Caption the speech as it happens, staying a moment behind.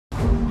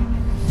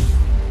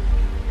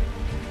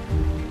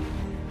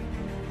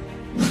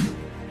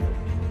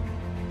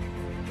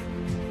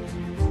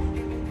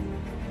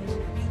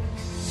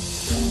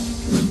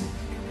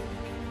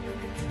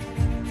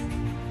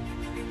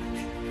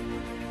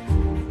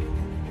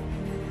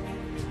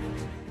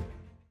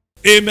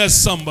Amen,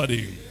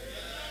 somebody.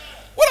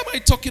 What am I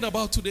talking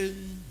about today?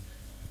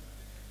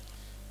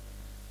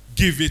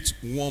 Give it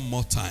one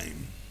more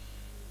time.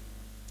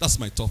 That's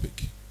my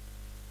topic.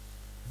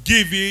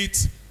 Give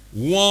it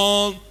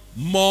one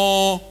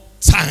more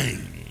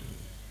time.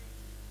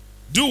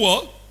 Do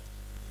what?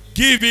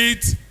 Give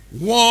it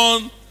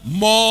one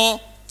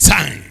more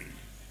time.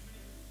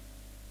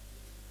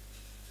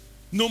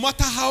 No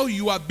matter how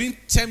you are being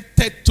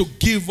tempted to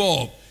give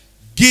up,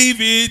 give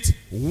it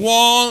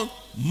one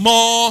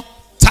more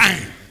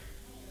time.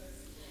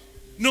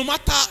 No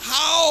matter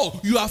how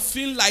you are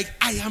feeling like,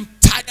 I am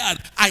tired,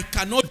 I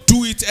cannot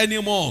do it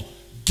anymore,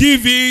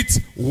 give it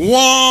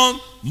one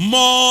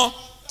more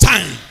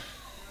time.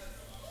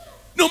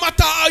 No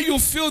matter how you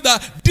feel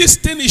that this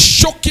thing is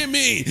choking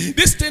me,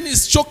 this thing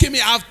is choking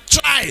me, I've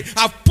tried,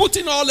 I've put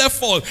in all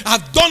effort,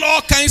 I've done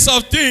all kinds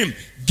of things,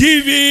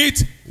 give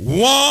it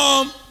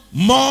one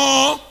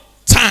more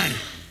time.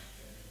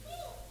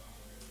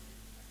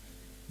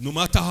 No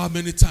matter how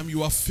many times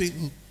you have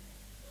failed,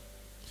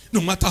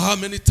 no matter how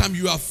many times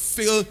you have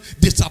failed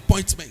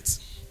disappointment,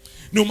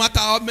 no matter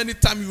how many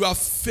times you have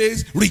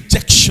faced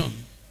rejection,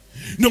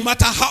 no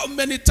matter how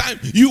many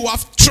times you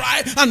have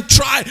tried and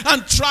tried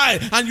and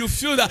tried, and you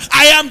feel that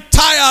I am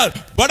tired,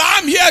 but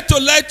I'm here to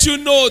let you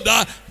know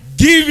that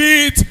give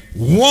it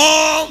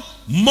one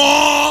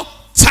more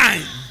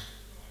time.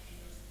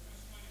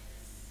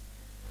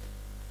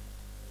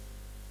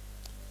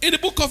 In the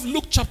book of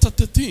Luke chapter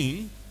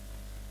 13,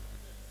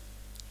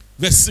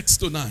 verse 6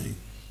 to 9.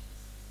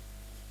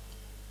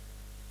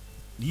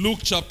 Luke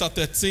chapter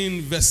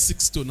 13, verse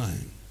 6 to 9.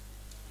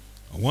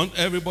 I want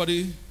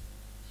everybody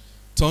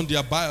turn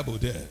their Bible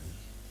there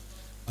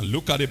and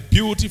look at a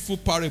beautiful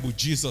parable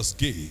Jesus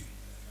gave.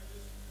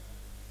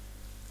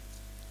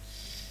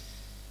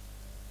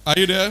 Are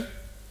you there?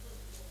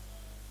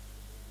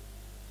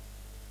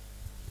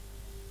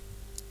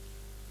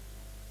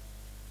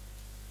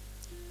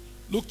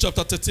 Luke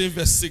chapter 13,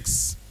 verse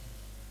 6.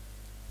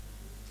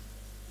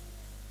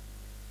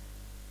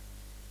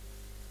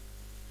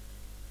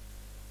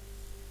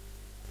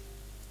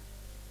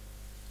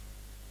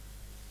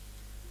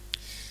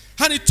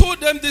 And he told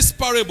them this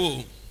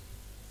parable.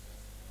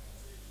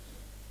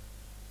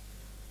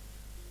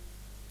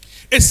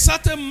 A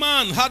certain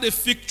man had a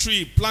fig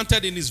tree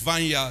planted in his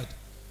vineyard.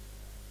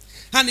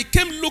 And he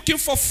came looking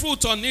for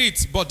fruit on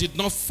it, but did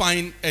not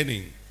find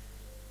any.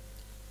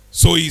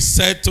 So he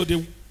said to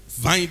the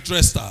vine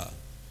dresser,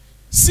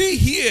 see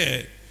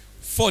here,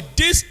 for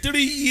these 3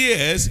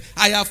 years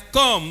I have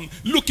come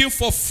looking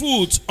for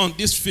fruit on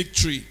this fig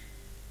tree,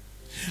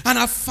 and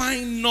I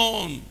find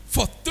none.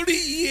 For 3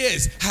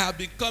 years I have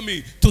been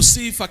coming to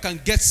see if I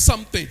can get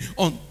something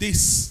on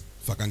this,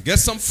 if I can get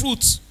some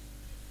fruit,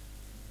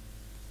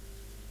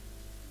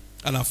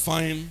 and I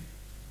find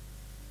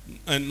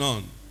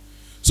none.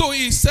 So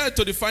he said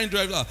to the vine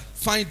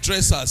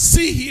dresser,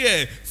 see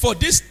here, for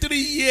these 3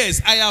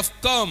 years I have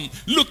come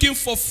looking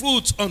for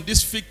fruit on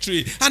this fig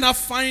tree, and I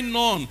find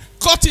none.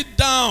 Cut it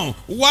down.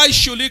 Why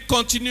should it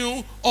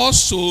continue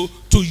also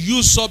to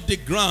use up the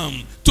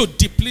ground, to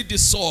deplete the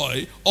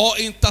soil, or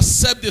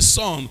intercept the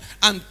sun,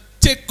 and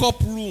take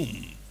up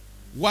room?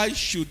 Why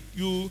should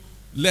you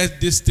let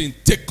this thing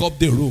take up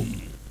the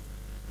room?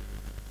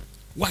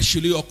 Why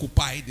should you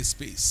occupy the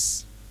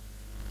space?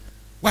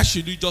 Why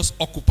should you just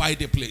occupy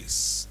the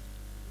place?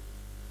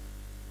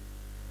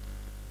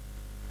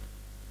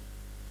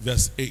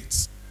 Verse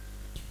 8.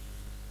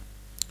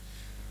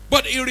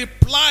 But he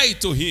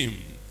replied to him,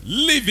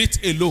 leave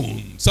it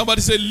alone.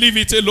 Somebody say, leave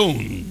it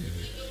alone.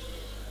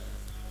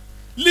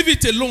 Leave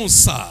it alone,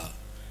 sir.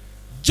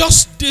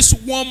 Just this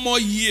one more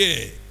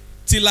year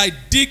till I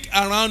dig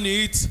around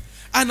it,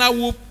 and I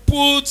will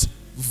put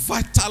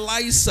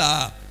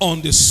fertilizer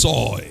on the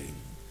soil.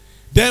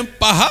 Then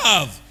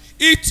perhaps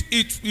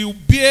it will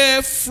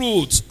bear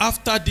fruit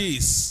after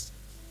this.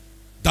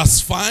 That's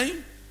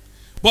fine.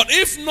 But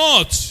if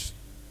not,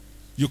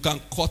 you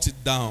can cut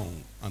it down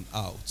and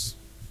out.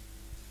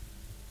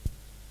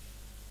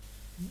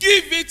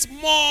 Give it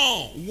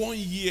more 1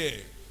 year.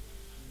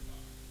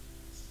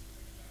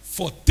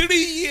 For 3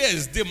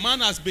 years, the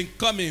man has been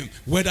coming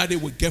whether they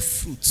will get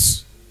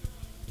fruits.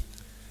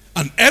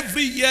 And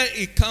every year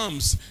it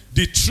comes,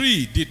 the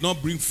tree did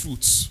not bring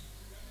fruits.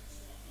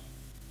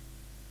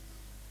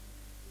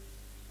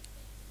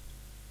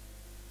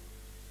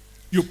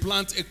 You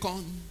plant a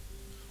corn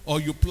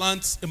or you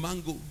plant a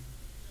mango,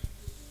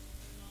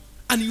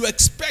 and you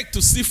expect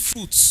to see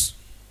fruits.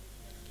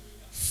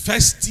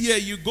 First year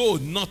you go,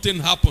 nothing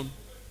happened.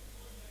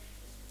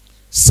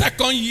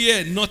 Second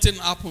year, nothing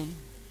happened.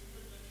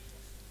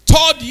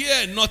 Third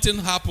year, nothing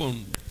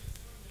happened.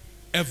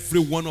 Every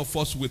one of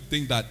us will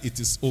think that it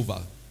is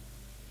over.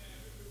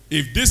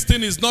 If this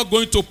thing is not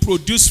going to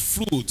produce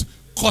fruit,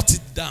 cut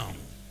it down.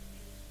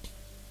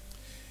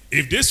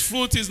 If this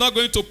fruit is not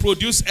going to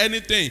produce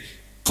anything,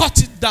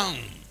 cut it down.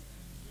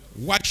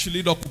 Why should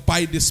it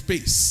occupy the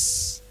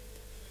space?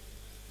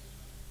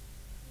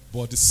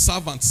 But the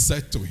servant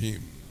said to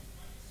him,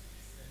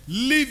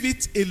 leave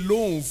it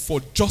alone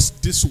for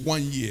just this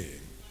 1 year,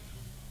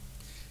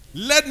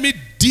 Let me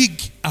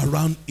dig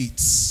around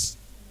it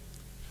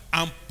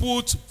and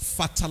put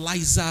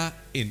fertilizer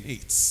in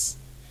it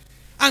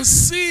and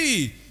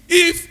see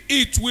if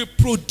it will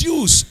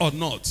produce or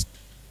not.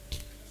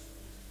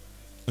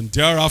 And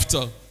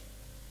thereafter,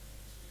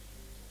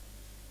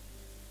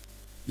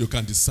 you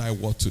can decide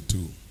what to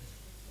do.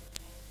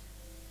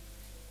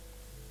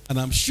 And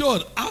I'm sure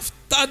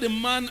after the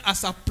man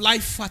has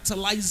applied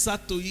fertilizer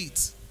to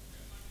it,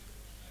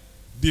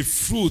 the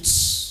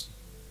fruits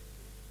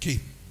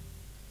came.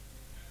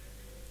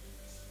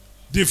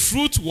 The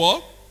fruit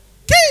what?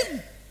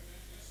 Came.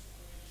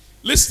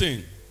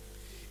 Listen,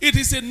 it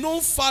is a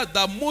known fact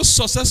that most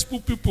successful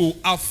people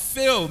have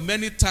failed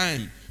many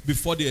times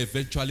before they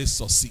eventually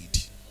succeed.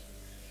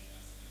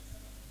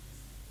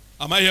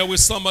 Am I here with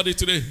somebody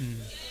today?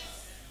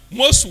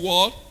 Most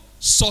what?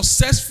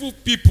 Successful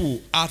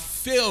people have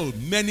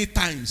failed many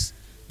times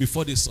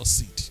before they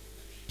succeed.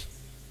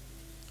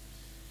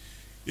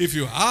 If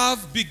you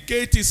have Bill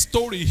Gates'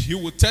 story, he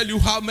will tell you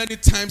how many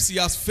times he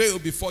has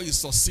failed before he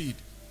succeed.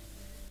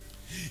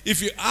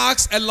 If you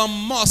ask Elon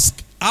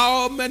Musk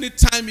how many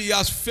times he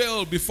has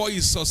failed before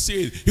he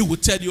succeed, he will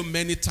tell you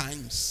many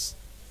times.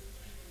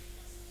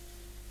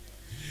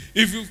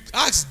 If you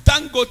ask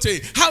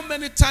Dangote, how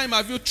many times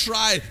have you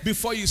tried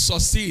before you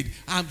succeed?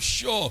 I'm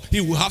sure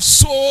he will have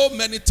so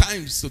many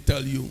times to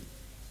tell you.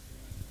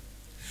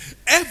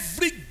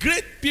 Every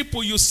great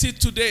people you see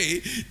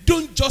today,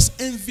 don't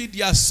just envy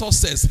their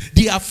success.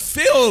 They have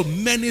failed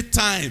many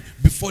times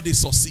before they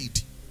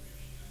succeed.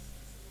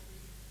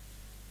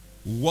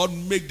 What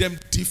makes them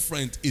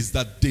different is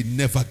that they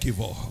never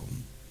give up.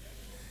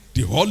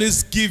 They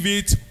always give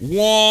it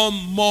one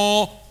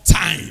more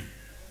time.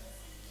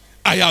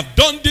 I have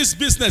done this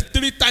business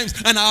 3 times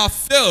and I have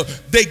failed.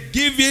 They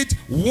give it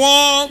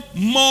one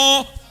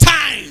more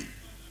time.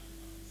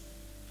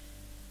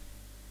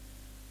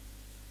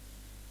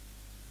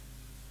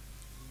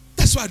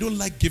 That's why I don't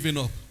like giving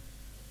up.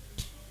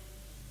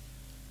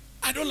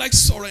 I don't like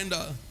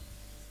surrender.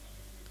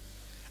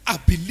 I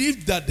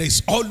believe that there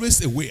is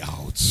always a way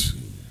out.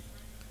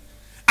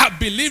 I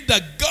believe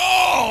that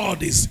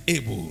God is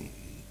able.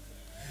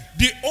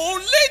 The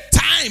only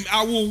time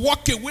I will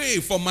walk away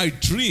from my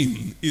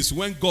dream is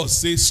when God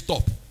says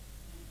stop.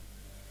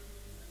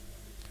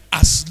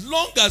 As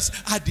long as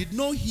I did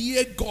not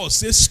hear God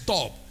say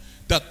stop,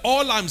 that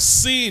all I'm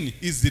seeing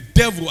is the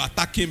devil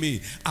attacking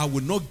me, I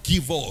will not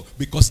give up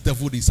because the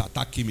devil is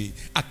attacking me.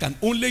 I can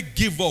only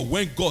give up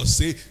when God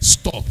says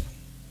stop.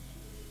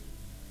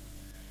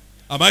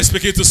 Am I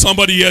speaking to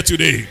somebody here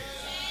today?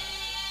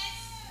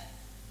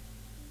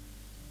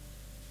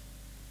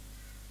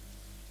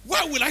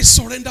 Why will I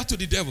surrender to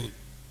the devil?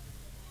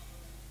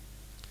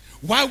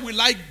 Why will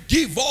I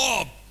give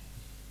up?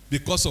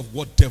 Because of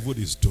what the devil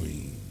is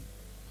doing.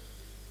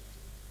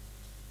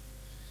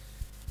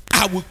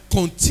 I will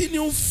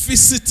continue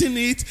visiting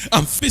it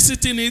and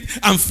visiting it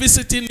and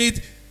visiting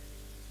it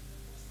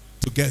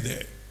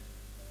together.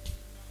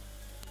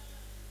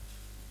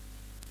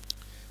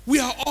 We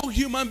are all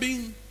human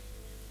beings.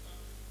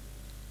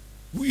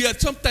 We are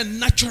sometimes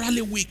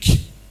naturally weak.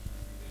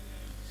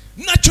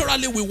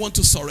 Naturally we want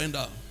to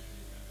surrender.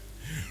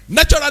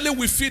 Naturally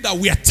we feel that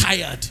we are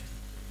tired.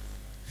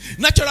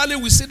 Naturally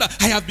we say that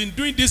I have been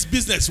doing this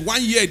business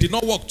 1 year, it did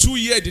not work, 2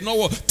 years, it did not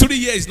work, 3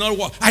 years, it did not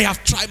work. I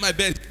have tried my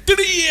best.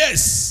 3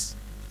 years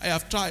I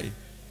have tried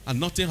and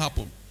nothing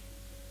happened.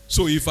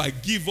 So if I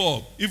give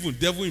up, even the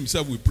devil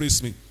himself will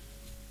praise me.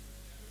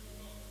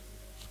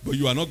 But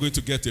you are not going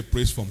to get a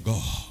praise from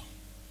God.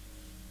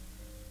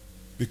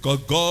 Because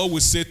God will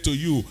say to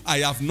you, I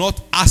have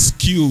not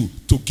asked you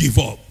to give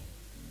up.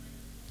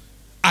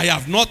 I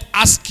have not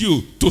asked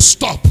you to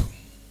stop.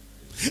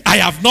 I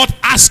have not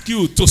asked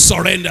you to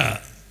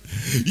surrender.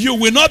 You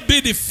will not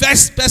be the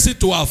first person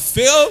to have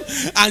failed,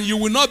 and you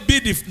will not be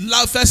the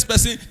first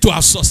person to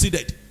have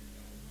succeeded.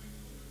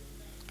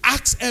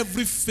 Ask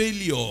every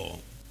failure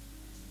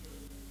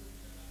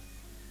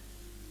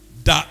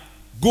that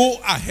go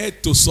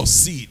ahead to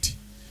succeed.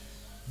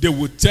 They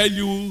will tell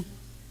you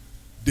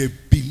they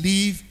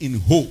believe in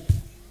hope.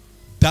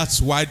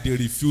 That's why they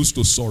refuse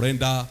to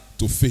surrender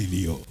to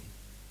failure.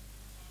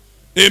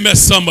 Amen,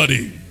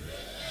 somebody.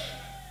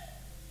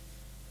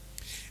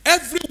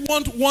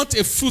 Everyone wants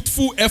a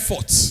fruitful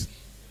effort.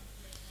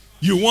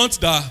 You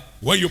want that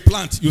when you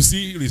plant, you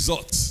see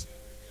results.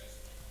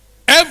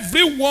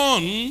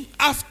 Everyone,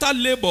 after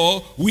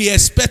labor, we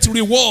expect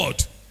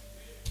reward.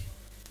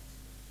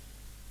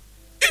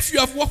 If you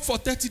have worked for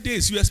 30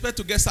 days, you expect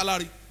to get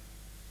salary.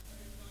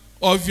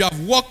 Or if you have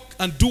worked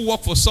and do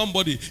work for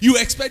somebody, you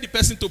expect the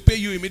person to pay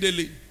you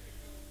immediately.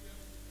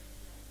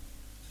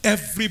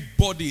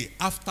 Everybody,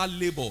 after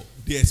labor,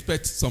 they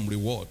expect some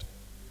reward.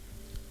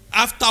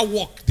 After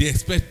work, they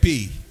expect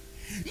pay.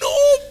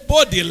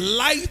 Nobody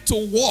like to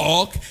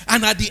work,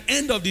 and at the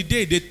end of the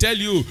day, they tell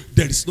you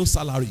there is no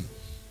salary.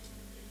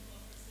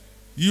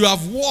 You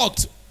have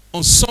worked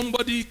on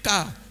somebody's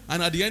car,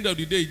 and at the end of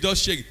the day, you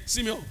just shake.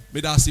 See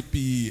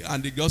me,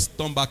 and they just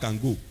turn back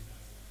and go.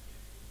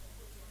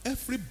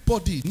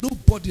 Everybody,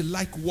 nobody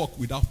like work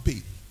without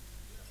pay.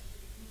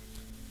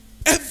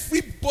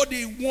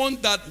 Everybody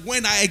wants that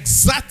when I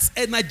exert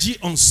energy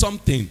on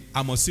something,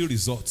 I must see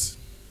results.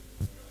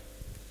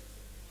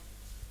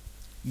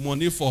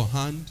 Money for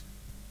hand,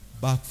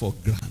 back for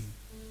grand.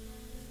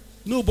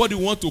 Nobody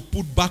wants to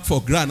put back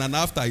for grand and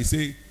after he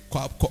say,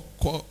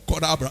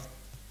 Kodabra.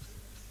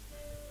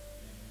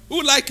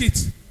 Who like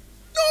it?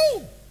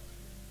 No.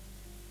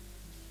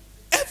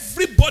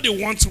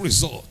 Everybody wants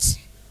results.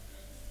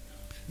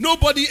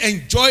 Nobody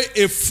enjoy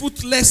a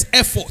fruitless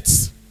effort.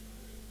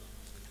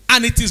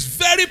 And it is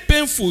very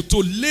painful to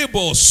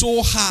labor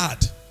so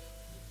hard.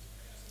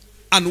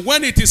 And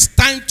when it is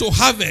time to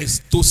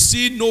harvest, to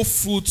see no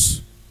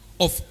fruit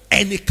of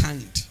any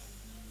kind.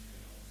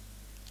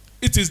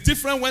 It is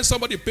different when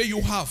somebody pay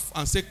you half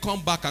and say,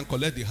 come back and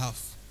collect the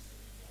half.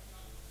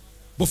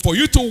 But for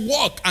you to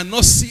work and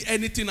not see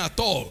anything at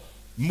all,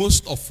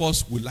 most of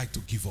us would like to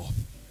give up.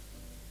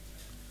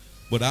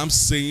 But I'm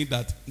saying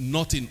that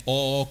not in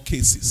all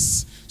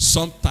cases.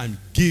 Sometimes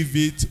give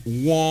it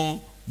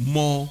one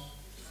more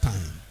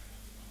time.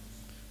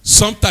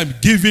 Sometimes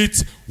give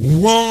it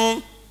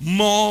one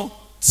more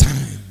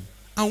time.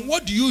 And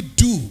what do you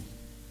do?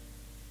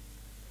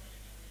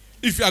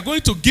 If you are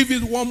going to give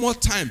it one more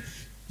time,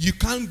 you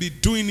can't be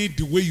doing it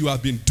the way you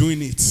have been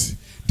doing it.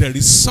 There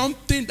is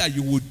something that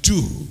you will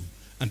do,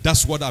 and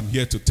that's what I'm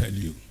here to tell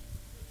you.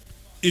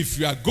 If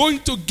you are going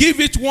to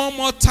give it one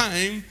more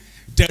time,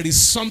 there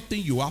is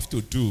something you have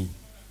to do.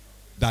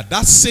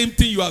 That same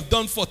thing you have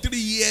done for 3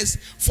 years,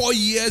 4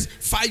 years,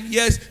 5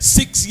 years,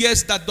 6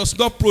 years that does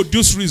not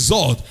produce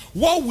result.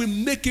 What will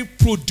make it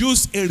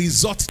produce a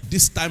result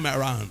this time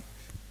around?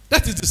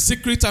 That is the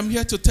secret I'm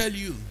here to tell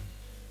you.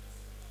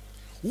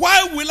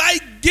 Why will I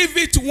give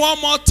it one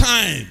more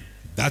time?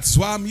 That's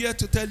why I'm here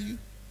to tell you.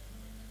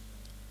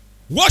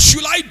 What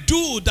should I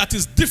do that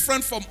is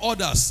different from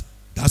others?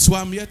 That's why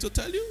I'm here to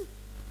tell you.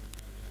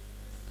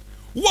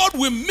 What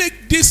will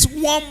make this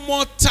one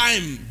more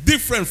time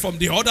different from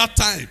the other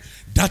time?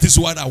 That is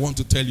what I want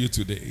to tell you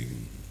today.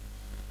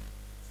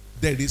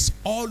 There is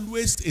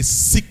always a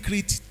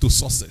secret to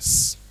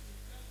success.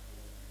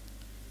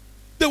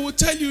 They will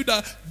tell you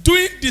that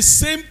doing the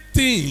same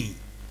thing,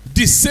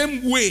 the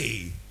same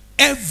way,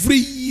 every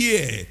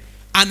year,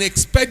 and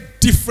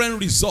expect different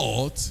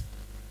results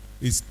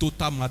is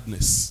total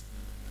madness.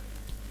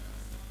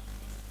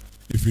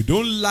 If you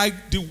don't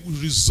like the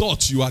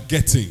results you are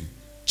getting,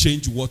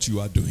 change what you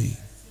are doing.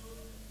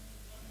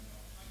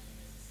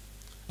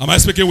 Am I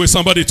speaking with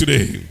somebody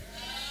today?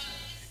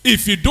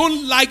 If you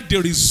don't like the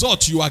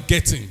result you are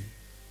getting,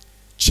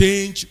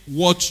 change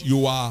what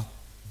you are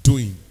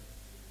doing.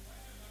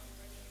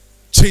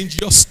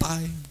 Change your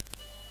style.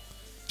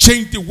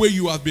 Change the way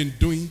you have been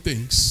doing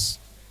things.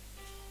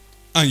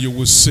 And you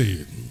will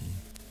see.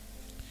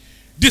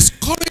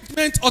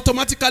 Discouragement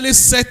automatically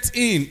sets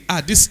in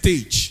at this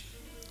stage.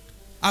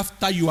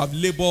 After you have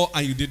labored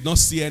and you did not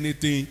see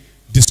anything,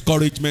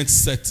 discouragement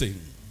sets in.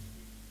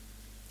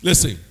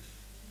 Listen.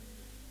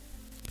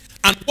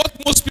 And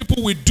what most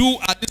people will do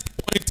at this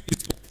point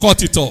is to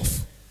cut it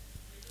off.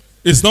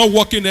 It's not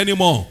working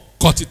anymore.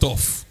 Cut it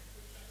off.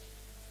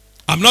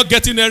 I'm not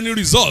getting any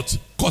result.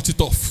 Cut it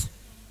off.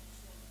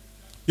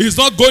 It's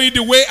not going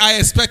the way I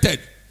expected.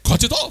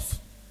 Cut it off.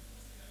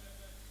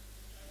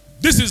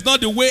 This is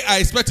not the way I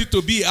expect it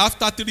to be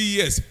after 3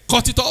 years.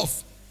 Cut it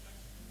off.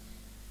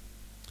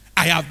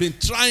 I have been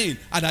trying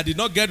and I did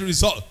not get a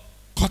result.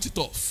 Cut it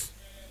off.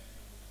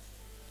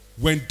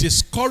 When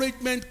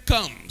discouragement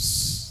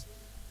comes,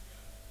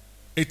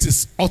 it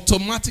is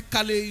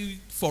automatically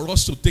for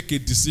us to take a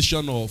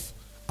decision of,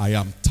 I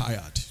am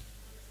tired.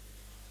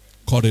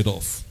 Cut it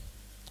off.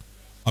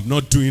 I'm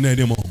not doing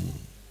anymore.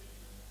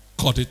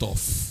 Cut it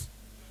off.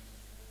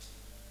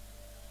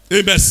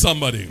 Amen,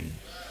 somebody.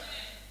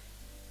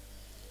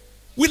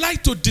 We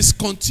like to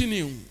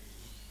discontinue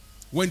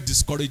when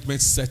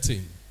discouragement sets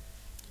in.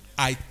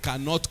 I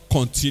cannot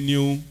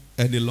continue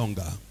any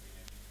longer.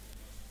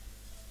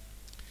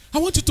 I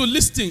want you to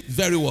listen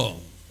very well.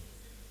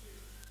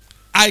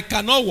 I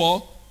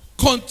cannot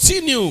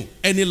continue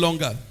any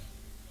longer.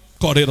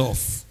 Cut it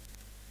off.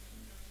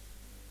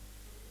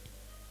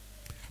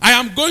 I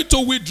am going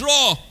to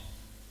withdraw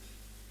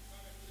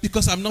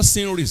because I'm not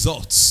seeing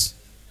results.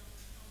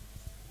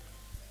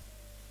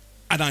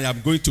 And I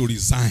am going to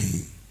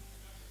resign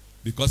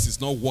because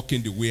it's not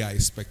working the way I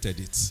expected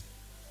it.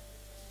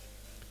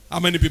 How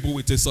many people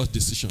will take such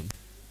decision?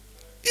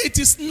 It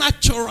is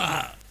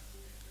natural.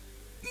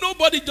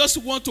 Nobody just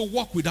wants to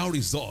work without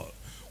result.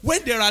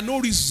 When there are no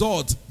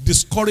results,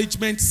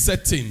 discouragement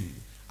sets in.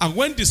 And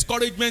when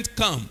discouragement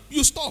comes,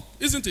 you stop,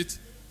 isn't it?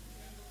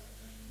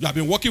 You have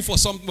been working for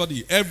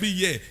somebody every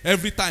year,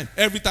 every time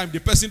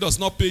the person does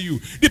not pay you.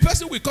 The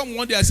person will come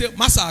one day and say,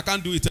 Master, I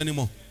can't do it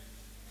anymore.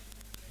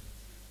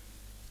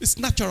 It's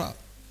natural.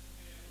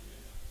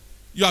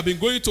 You have been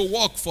going to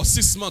work for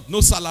 6 months,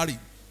 no salary.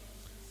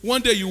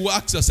 One day you will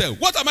ask yourself,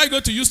 what am I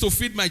going to use to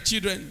feed my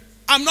children?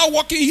 I'm not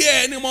working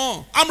here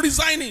anymore. I'm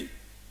resigning.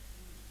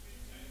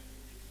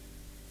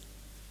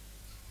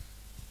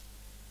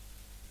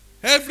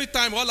 Every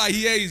time all I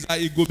hear is that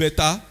it go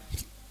better.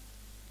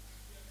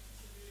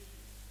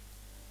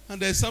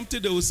 And there's something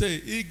they will say,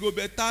 it go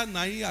better,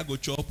 now I go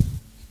chop.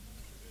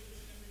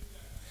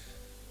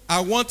 I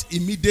want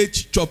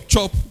immediate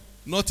chop,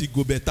 not it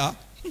go better.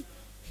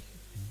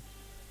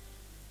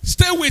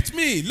 Stay with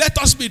me. Let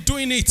us be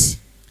doing it.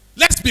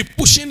 Let's be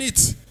pushing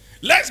it.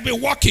 Let's be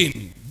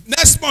working.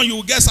 Next month you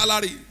will get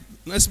salary.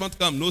 Next month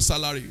come, no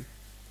salary.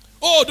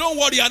 Oh, don't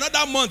worry.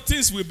 Another month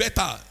things will be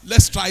better.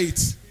 Let's try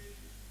it.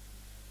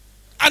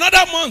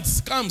 Another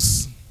month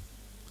comes.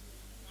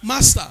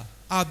 Master,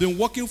 I've been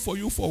working for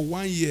you for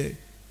 1 year.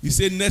 You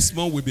say next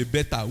month will be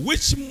better.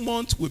 Which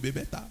month will be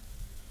better?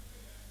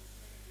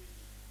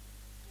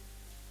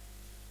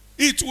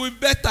 It will be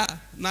better.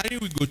 Now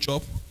we go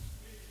chop.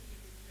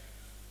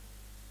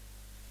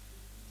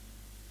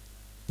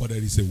 But there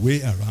is a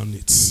way around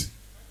it.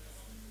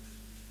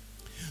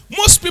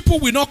 Most people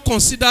will not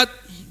consider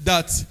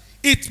that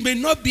it may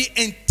not be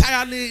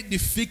entirely the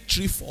fig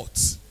tree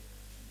fault.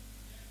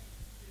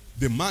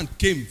 The man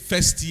came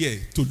first year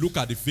to look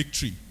at the fig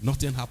tree.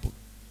 Nothing happened.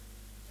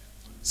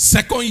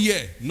 Second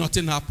year,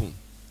 nothing happened.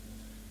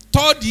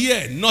 Third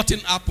year, nothing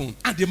happened.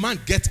 And the man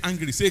gets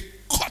angry. Say,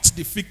 cut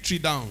the fig tree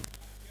down.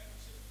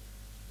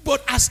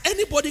 But has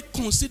anybody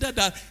considered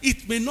that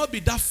it may not be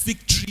that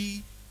fig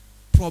tree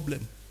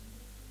problem?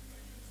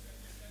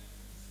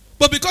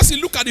 But because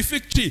you look at the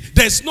fig tree,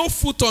 there's no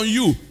fruit on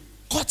you.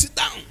 Cut it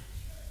down.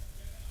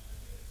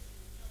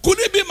 Could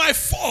it be my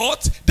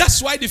fault?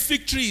 That's why the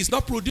fig tree is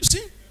not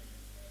producing.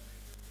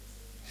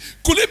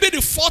 Could it be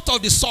the fault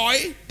of the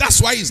soil?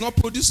 That's why it's not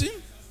producing.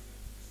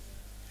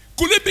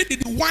 Could it be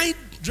the vine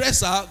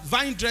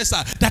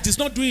dresser that is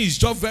not doing his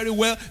job very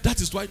well?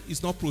 That is why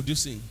it's not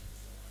producing.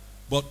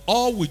 But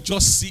all we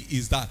just see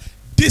is that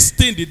this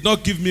thing did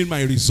not give me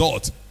my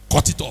result.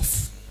 Cut it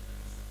off.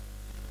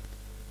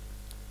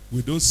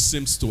 We don't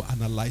seem to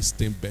analyze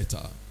things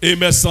better.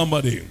 Amen,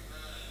 somebody.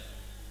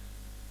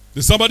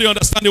 Does somebody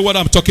understand what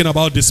I'm talking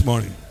about this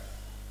morning?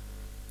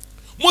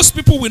 Most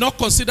people will not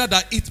consider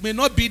that it may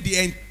not be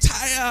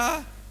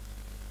entirely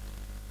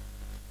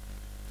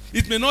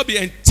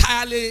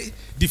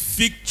the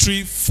fig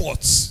tree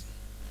fault.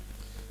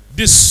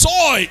 The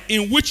soil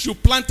in which you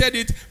planted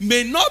it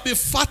may not be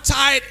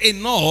fertile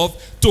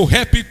enough to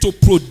help it to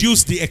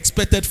produce the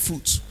expected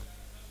fruit.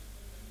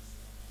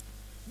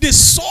 The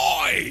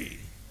soil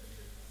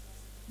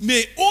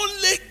may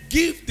only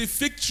give the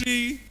fig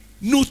tree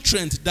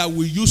nutrients that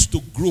we use to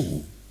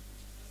grow,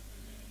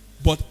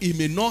 but it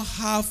may not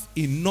have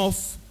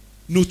enough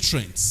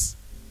nutrients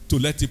to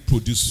let it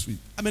produce fruit.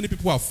 How many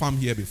people have farmed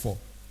here before?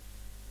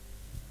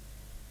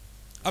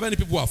 How many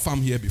people have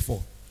farmed here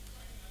before?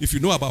 If you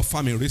know about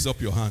farming, raise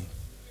up your hand.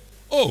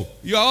 Oh,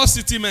 you are all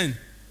city men.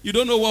 You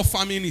don't know what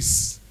farming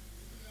is.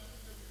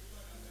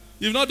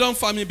 You've not done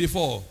farming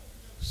before,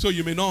 so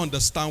you may not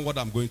understand what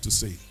I'm going to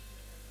say.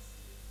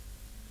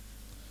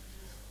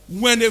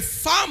 When a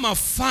farmer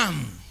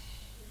farms,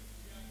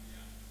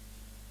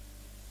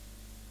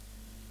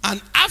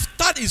 and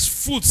after his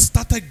fruit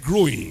started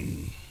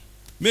growing,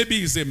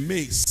 maybe it's a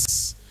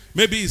maize,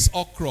 maybe it's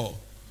okra,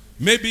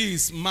 maybe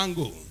it's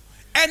mango,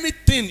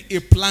 anything he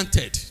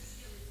planted,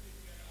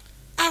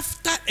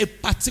 after a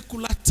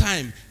particular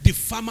time, the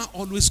farmer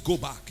always go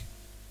back.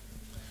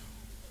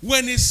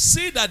 When he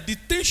see that the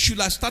thing should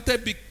have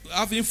started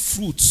having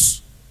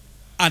fruits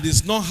and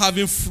is not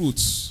having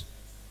fruits,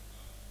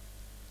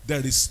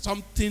 there is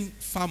something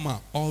farmer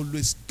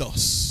always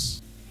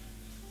does.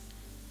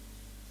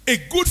 A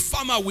good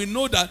farmer will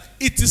know that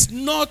it is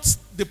not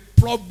the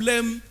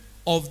problem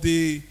of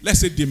the, let's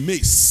say, the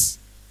maize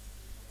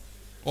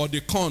or the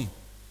corn.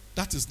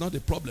 That is not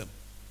the problem.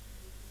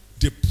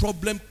 The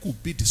problem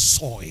could be the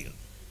soil.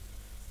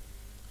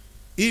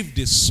 If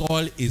the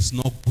soil is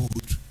not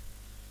good,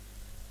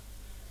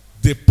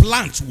 the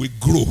plant will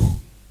grow,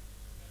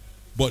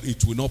 but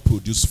it will not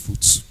produce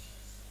fruit.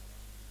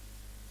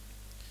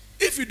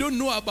 If you don't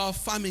know about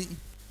farming,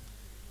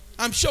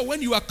 I'm sure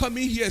when you are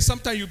coming here,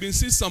 sometimes you've been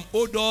seeing some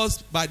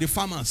odors by the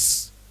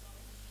farmers.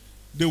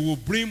 They will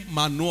bring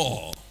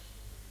manure,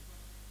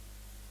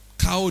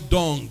 cow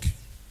dung,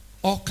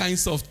 all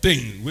kinds of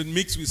things will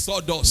mix with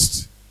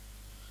sawdust.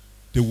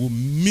 They will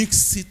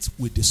mix it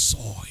with the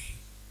soil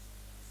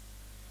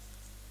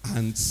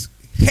and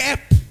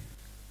help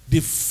the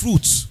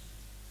fruit,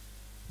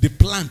 the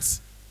plant,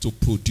 to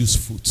produce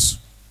fruit.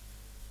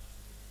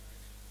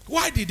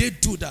 Why did they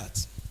do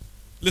that?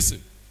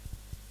 Listen.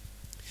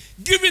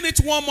 Giving it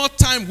one more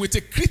time with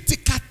a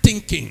critical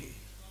thinking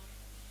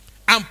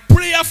and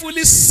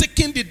prayerfully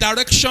seeking the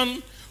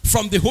direction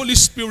from the Holy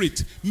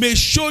Spirit may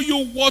show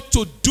you what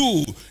to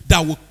do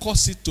that will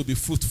cause it to be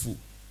fruitful.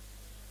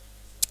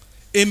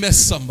 Amen,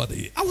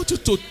 somebody. I want you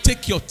to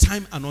take your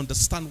time and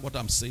understand what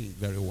I'm saying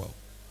very well.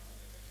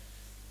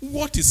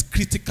 What is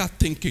critical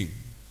thinking?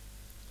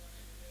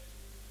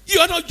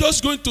 You are not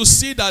just going to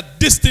see that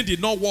this thing did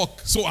not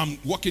work, so I'm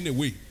walking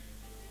away.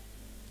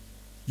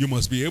 You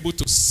must be able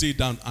to sit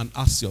down and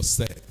ask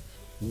yourself,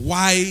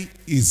 why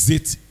is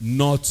it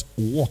not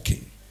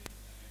working?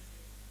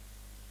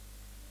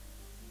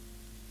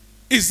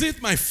 Is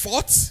it my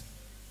fault?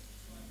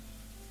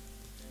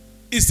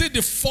 Is it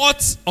the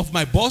fault of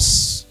my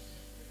boss?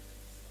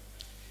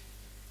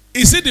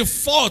 Is it the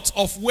fault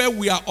of where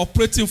we are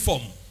operating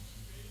from?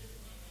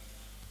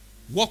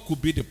 What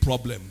could be the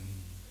problem?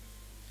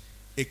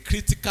 A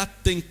critical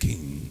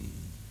thinking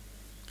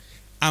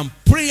and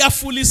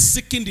prayerfully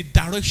seeking the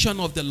direction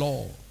of the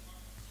Lord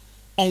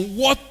on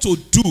what to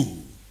do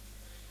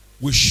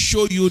will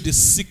show you the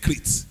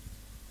secret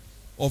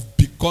of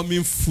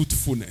becoming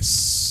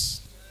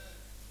fruitfulness.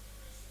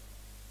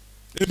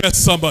 Amen,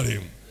 somebody.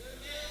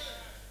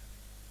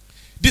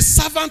 The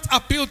servant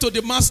appealed to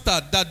the master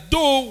that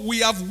though we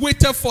have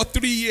waited for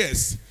 3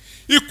 years,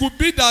 it could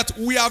be that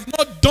we have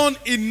not done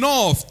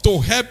enough to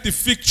help the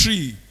fig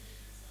tree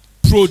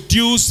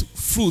produce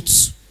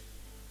fruits.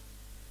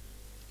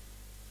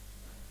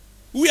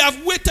 We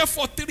have waited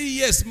for 3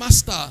 years,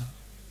 master.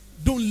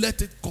 Don't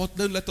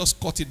let us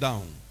cut it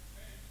down.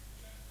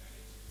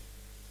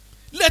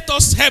 Let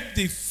us help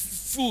the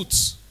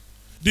fruits,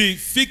 the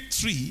fig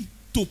tree,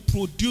 to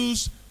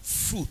produce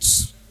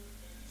fruits.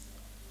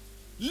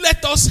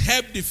 Let us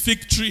help the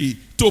fig tree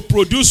to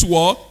produce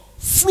what?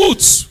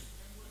 Fruits.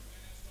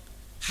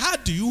 How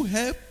do you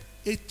help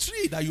a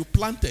tree that you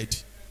planted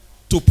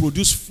to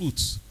produce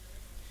fruits?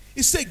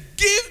 He said,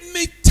 give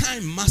me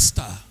time,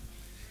 master.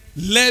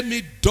 Let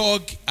me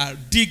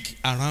dig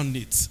around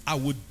it. I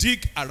will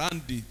dig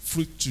around the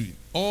fruit tree,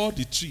 all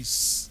the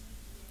trees.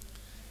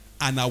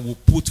 And I will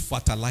put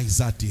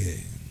fertilizer there.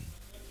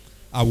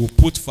 I will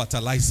put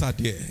fertilizer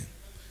there.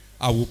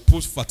 I will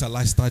put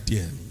fertilizer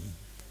there.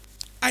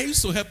 I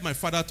used to help my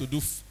father to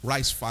do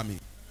rice farming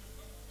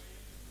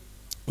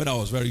when I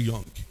was very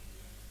young.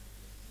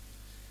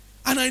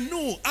 And I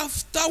know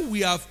after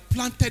we have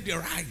planted the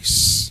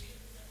rice,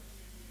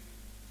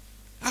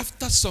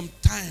 after some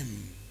time,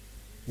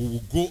 we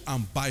will go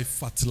and buy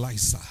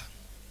fertilizer.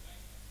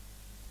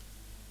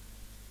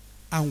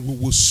 And we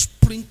will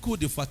sprinkle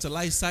the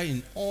fertilizer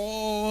in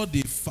all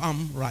the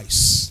farm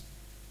rice.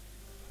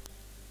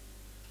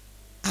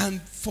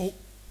 And for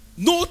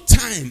no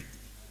time,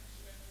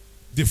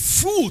 the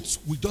fruits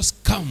will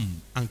just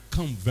come and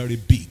come very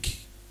big.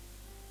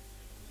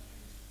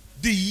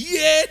 The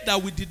year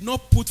that we did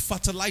not put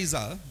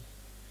fertilizer,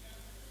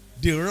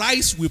 the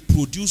rice will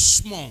produce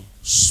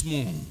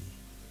small.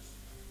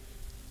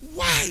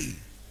 Why?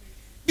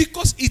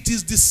 Because it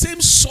is the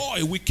same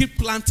soil we keep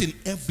planting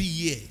every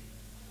year.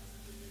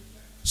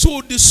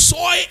 So the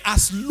soil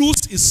has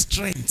lost its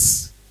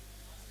strength.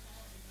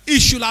 It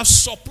should have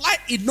supplied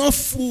enough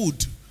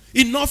food,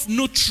 enough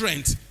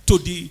nutrients to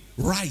the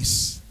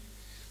rice.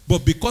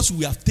 But because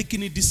we have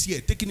taken it this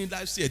year, taken it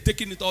last year,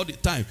 taken it all the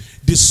time,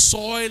 the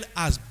soil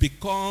has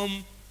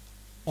become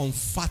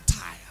unfertile.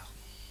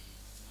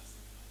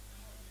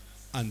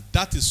 And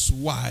that is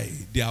why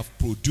they have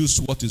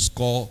produced what is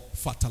called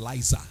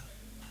fertilizer.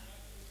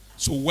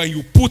 So when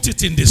you put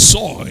it in the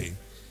soil,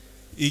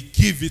 it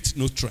gives it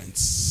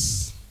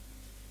nutrients.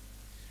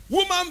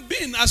 Human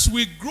being, as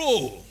we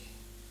grow,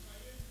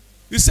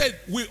 he said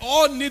we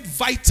all need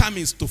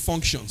vitamins to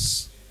function.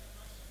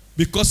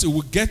 Because it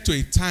will get to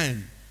a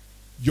time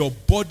your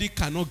body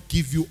cannot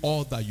give you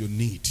all that you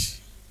need.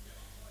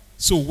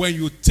 So when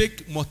you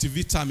take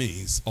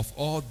multivitamins of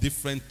all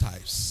different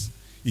types,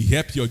 it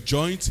helps your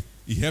joint,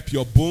 it helps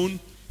your bone,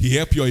 it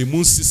helps your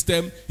immune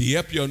system, it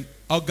helps your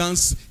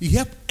organs, it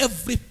helps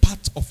every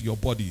part of your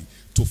body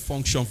to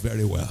function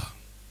very well.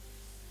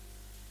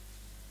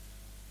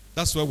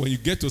 That's why when you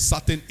get to a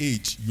certain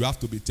age, you have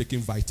to be taking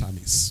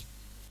vitamins.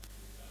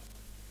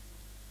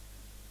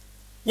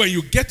 When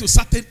you get to a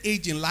certain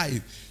age in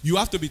life, you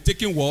have to be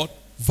taking what?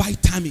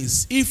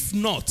 Vitamins. If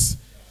not,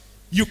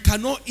 you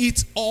cannot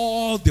eat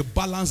all the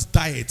balanced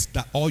diet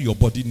that all your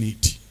body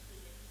needs.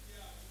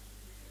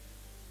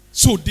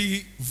 So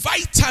the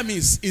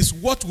vitamins is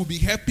what will be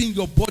helping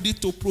your body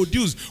to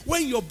produce.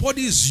 When your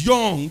body is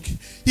young,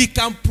 it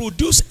can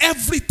produce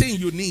everything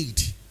you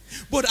need.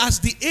 But as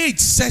the age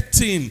sets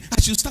in,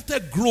 as you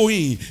started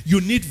growing, you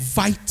need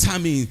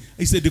vitamin.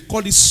 He said they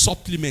call it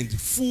supplement,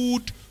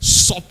 food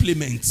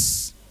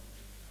supplements.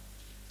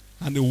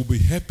 And it will be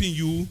helping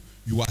you.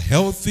 You are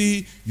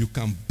healthy, you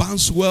can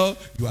bounce well,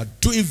 you are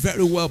doing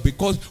very well,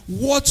 because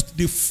what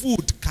the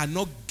food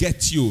cannot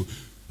get you,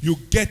 you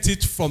get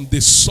it from the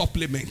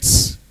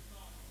supplements.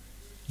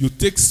 You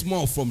take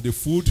small from the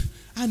food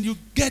and you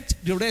get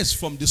the rest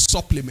from the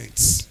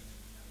supplements.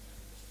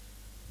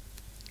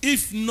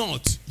 If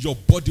not, your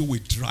body will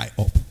dry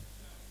up.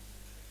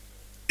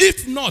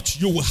 If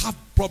not, you will have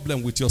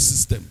problem with your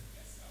system.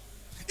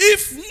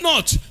 If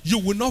not, you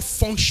will not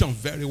function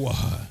very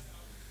well.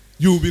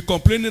 You will be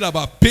complaining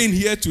about pain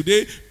here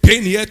today,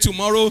 pain here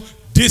tomorrow.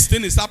 This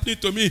thing is happening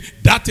to me,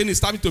 that thing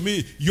is happening to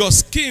me. Your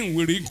skin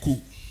will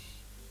wrinkle.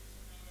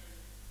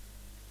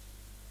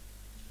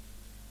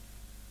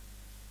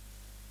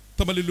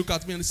 Somebody look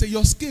at me and say,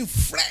 your skin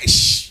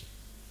fresh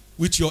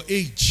with your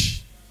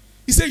age.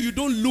 He said, you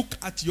don't look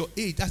at your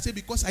age. I said,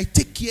 because I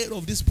take care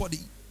of this body.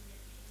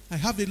 I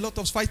have a lot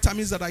of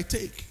vitamins that I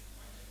take.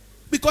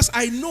 Because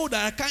I know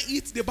that I can't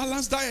eat the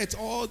balanced diet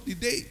all the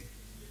day.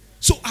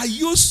 So I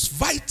use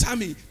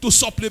vitamin to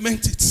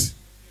supplement it.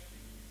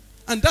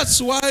 And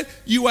that's why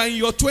you are in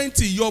your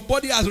 20, your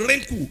body has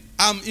wrinkle.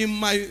 I'm in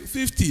my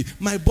 50,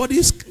 my body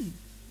is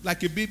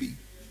like a baby.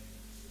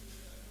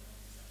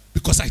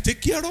 Because I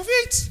take care of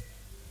it.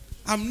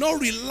 I'm not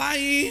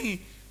relying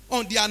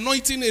on the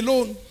anointing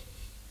alone.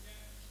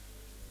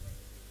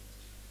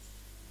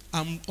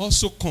 I'm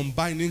also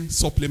combining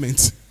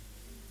supplements.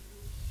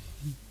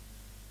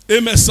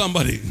 Amen,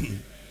 somebody.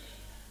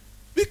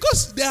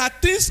 Because there are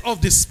things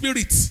of the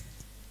spirit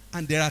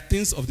and there are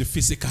things of the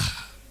physical.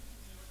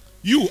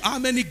 You, how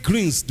many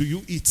greens do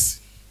you eat?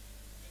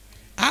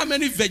 How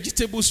many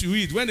vegetables you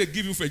eat? When they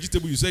give you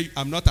vegetable, you say,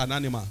 I'm not an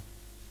animal.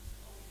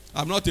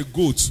 I'm not a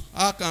goat.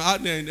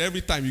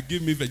 Every time you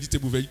give me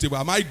vegetable,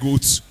 am I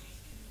goat?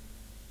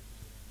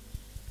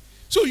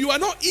 So you are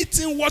not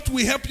eating what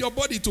will help your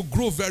body to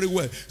grow very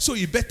well. So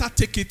you better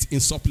take it in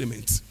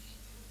supplement.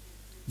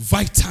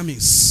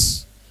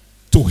 Vitamins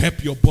to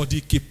help your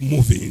body keep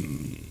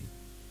moving.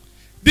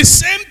 The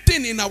same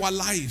thing in our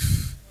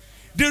life.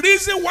 The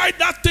reason why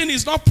that thing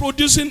is not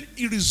producing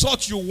the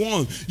result you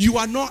want, you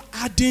are not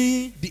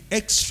adding the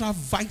extra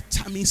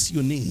vitamins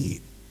you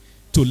need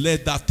to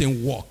let that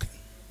thing work.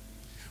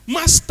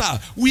 Master,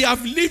 we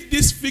have left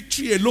this fig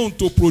tree alone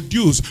to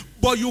produce,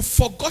 but you've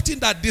forgotten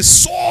that the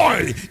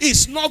soil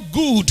is not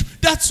good.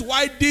 That's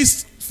why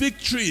this fig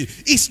tree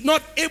is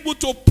not able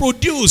to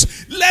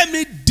produce. Let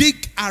me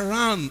dig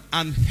around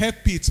and help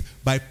it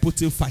by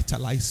putting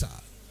fertilizer.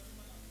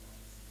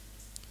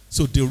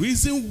 So the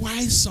reason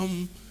why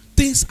some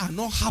things are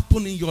not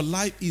happening in your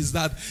life is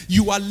that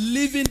you are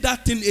leaving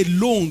that thing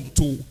alone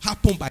to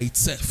happen by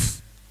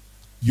itself.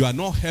 You are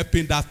not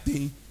helping that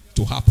thing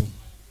to happen.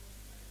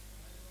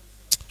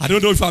 I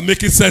don't know if I'm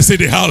making sense in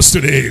the house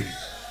today.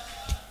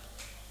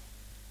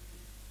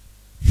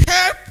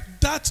 Help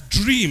that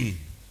dream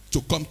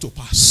to come to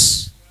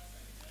pass.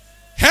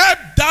 Help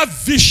that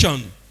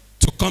vision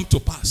to come to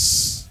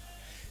pass.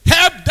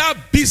 Help that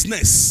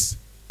business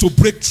to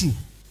break through.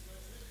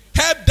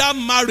 Help that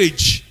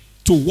marriage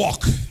to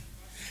work.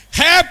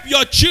 Help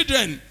your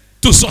children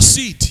to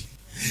succeed.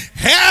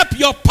 Help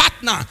your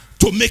partner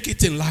to make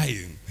it in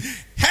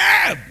life.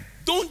 Help.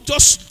 Don't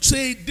just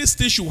say this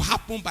thing should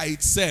happen by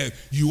itself.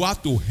 You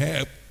have to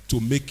help to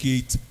make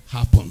it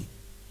happen.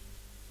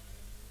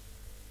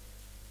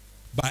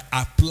 By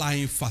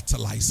applying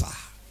fertilizer.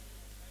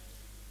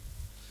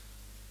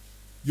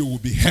 You will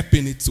be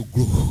helping it to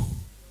grow.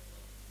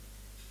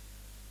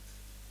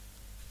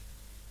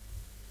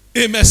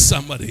 Amen,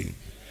 somebody.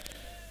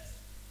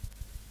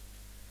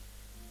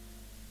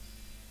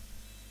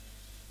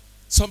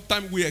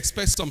 Sometimes we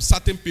expect some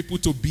certain people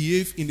to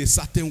behave in a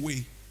certain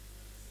way.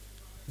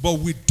 But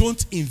we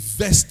don't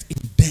invest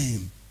in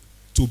them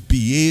to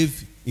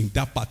behave in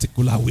that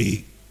particular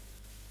way.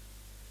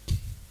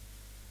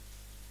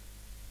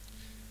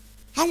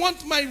 I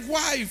want my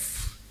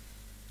wife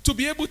to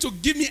be able to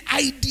give me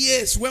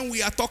ideas when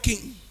we are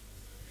talking.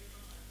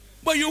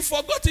 But you've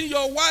forgotten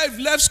your wife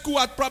left school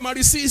at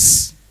primary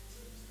 6.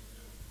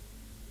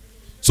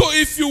 So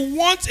if you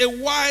want a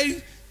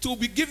wife to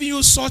be giving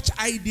you such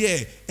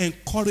idea,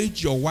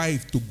 encourage your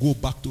wife to go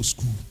back to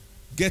school.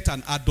 Get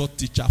an adult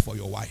teacher for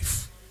your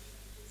wife.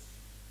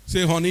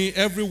 Say, honey,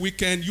 every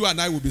weekend you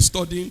and I will be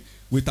studying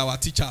with our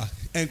teacher.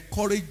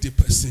 Encourage the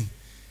person.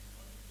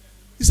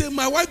 He said,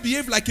 my wife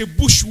behaved like a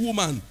bush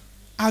woman.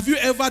 Have you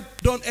ever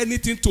done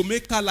anything to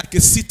make her like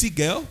a city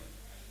girl?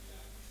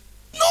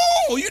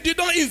 No, you did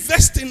not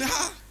invest in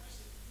her.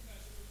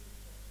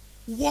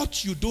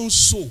 What you don't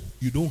sow,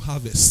 you don't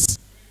harvest.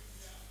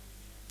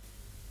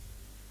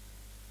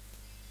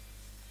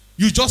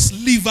 You just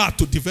leave her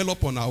to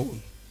develop on her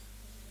own.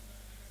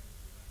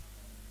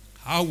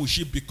 How will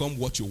she become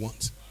what you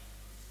want?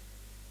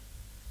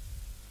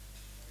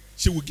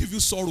 She will give you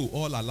sorrow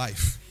all her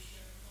life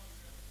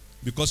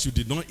because you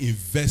did not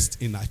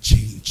invest in her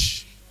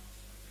change.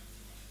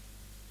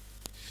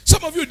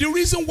 Some of you, the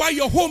reason why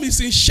your home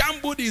is in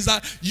shambles is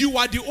that you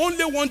are the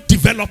only one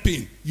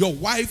developing. Your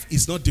wife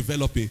is not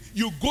developing.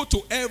 You go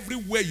to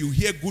everywhere you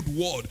hear good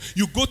word.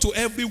 You go to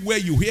everywhere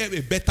you hear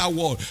a better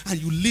word.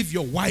 And you leave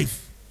your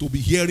wife to be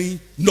hearing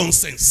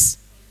nonsense.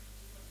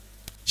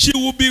 She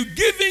will be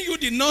giving you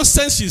the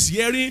nonsense she's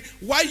hearing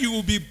while you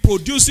will be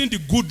producing the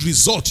good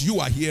result you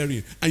are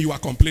hearing. And you are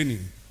complaining.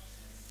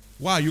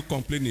 Why are you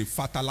complaining?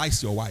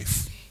 Fertilize your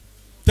wife.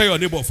 Tell your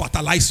neighbor,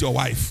 fertilize your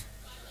wife.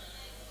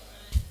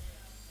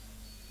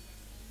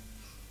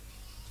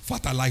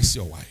 Fertilize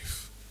your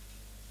wife.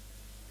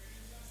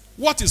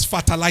 What is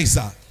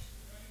fertilizer?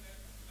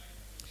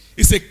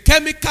 It's a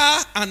chemical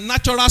and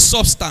natural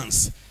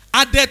substance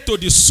added to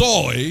the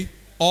soil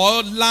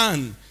or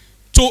land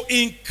to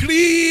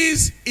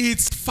increase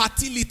its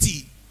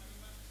fertility.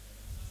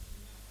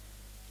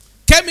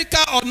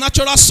 Chemical or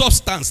natural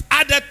substance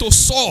added to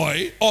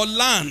soil or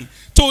land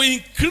to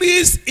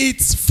increase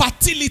its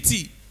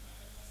fertility.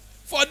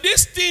 For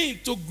this thing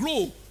to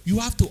grow, you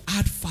have to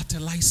add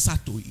fertilizer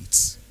to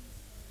it.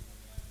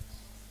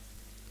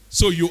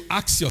 So you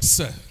ask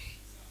yourself,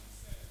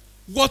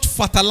 what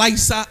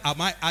fertilizer am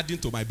I adding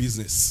to my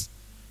business?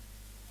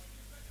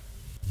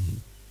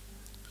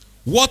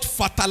 What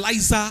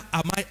fertilizer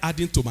am I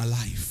adding to my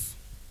life?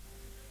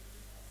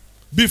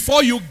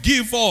 Before you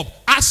give up,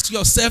 ask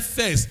yourself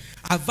first,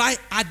 have I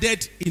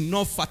added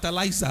enough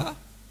fertilizer?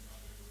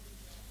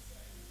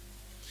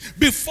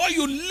 Before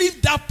you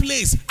leave that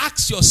place,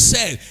 ask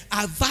yourself,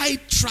 have I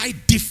tried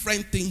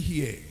different thing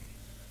here?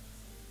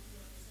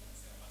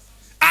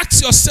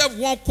 Ask yourself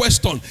one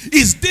question,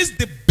 is this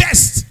the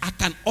best I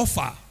can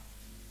offer?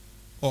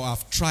 Or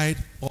I've tried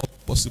all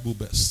possible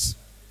best?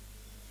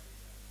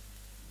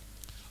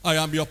 I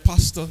am your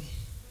pastor.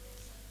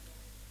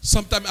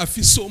 Sometimes I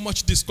feel so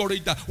much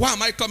discouraged that why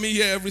am I coming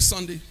here every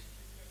Sunday?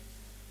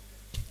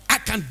 I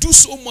can do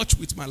so much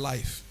with my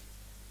life.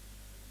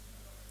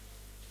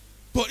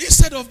 But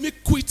instead of me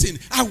quitting,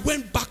 I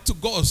went back to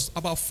God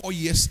about 4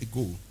 years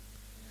ago.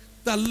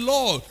 The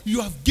Lord,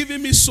 you have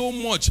given me so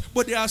much,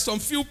 but there are some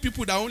few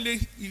people that only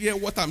hear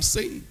what I'm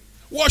saying.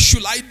 What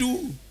should I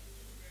do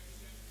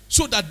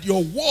so that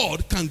your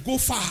word can go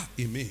far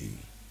in me?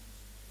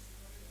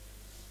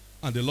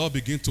 And the Lord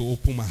began to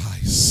open my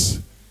eyes.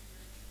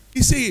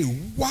 He said,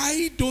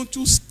 why don't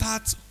you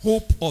start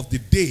Hope of the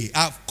Day?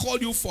 I've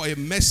called you for a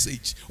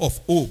message of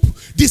hope.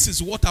 This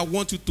is what I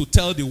want you to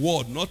tell the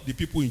world, not the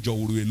people in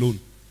Jowuru alone.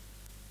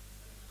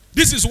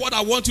 This is what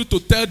I want you to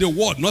tell the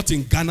world, not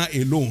in Ghana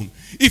alone.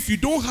 If you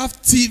don't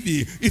have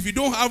TV, if you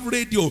don't have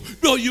radio,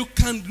 no, you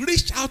can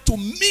reach out to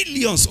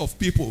millions of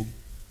people.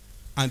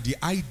 And the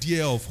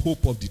idea of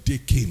Hope of the Day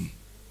came.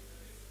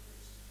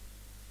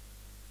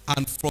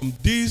 And from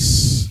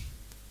this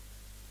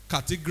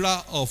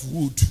cathedral of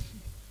wood,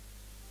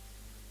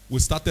 we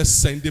started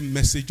sending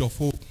message of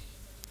hope.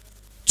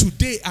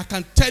 Today, I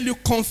can tell you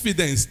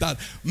confidence that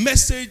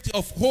message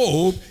of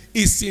hope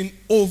is in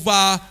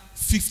over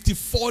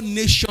 54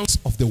 nations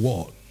of the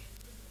world.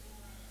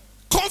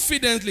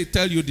 Confidently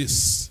tell you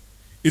this.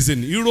 It's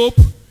in Europe,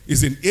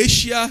 it's in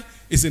Asia,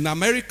 it's in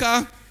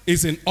America,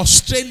 it's in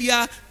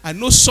Australia. I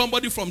know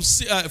somebody from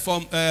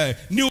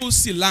New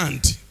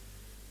Zealand.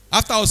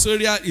 After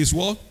Australia is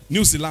what?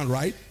 New Zealand,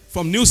 right?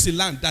 From New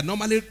Zealand that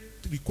normally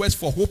request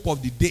for Hope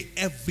of the Day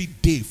every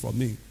day from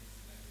me.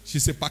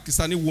 She's a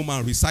Pakistani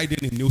woman residing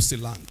in New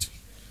Zealand.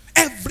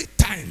 Every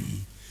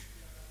time.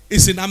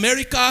 It's in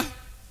America.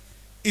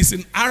 It's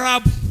in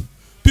Arab.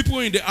 People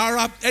in the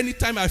Arab,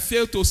 anytime I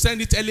fail to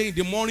send it early in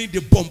the morning, they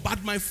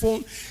bombard my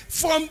phone.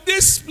 From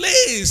this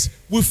place,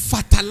 we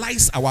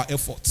fertilize our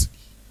effort.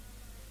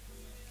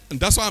 And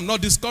that's why I'm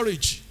not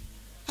discouraged.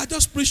 I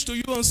just preach to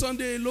you on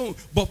Sunday alone.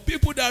 But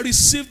people that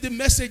receive the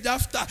message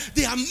after,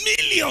 they are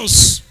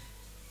millions.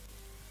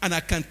 And I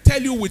can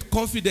tell you with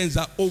confidence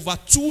that over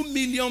 2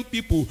 million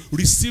people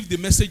receive the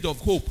message of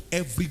hope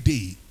every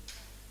day.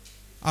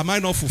 Am I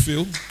not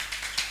fulfilled?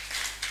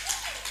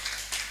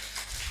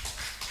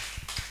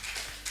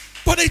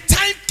 But the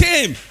time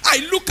came,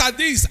 I look at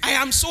this, I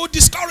am so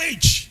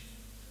discouraged.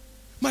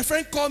 My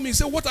friend called me and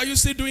said, what are you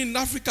still doing in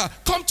Africa?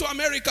 Come to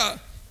America.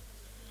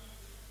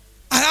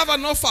 I have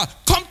an offer.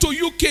 Come to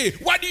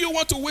UK. Why do you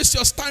want to waste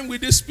your time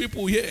with these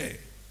people here?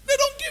 They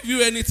don't give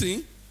you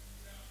anything.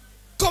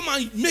 Come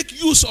and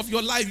make use of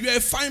your life. You're a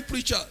fine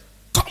preacher.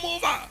 Come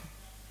over.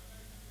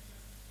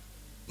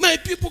 My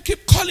people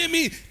keep calling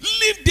me,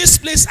 leave this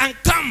place and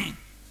come.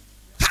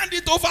 Hand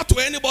it over to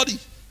anybody.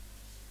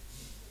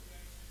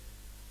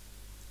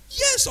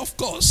 Yes, of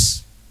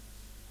course.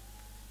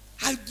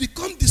 I've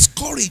become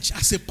discouraged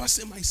as a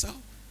person myself.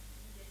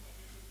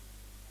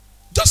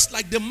 Just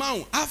like the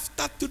man,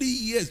 after 3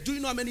 years, do you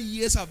know how many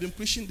years I've been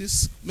preaching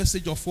this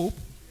message of hope?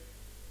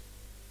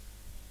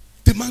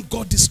 The man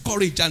got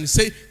discouraged and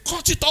said,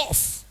 cut it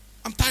off.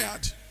 I'm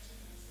tired.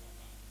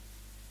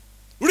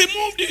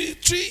 Remove the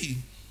tree.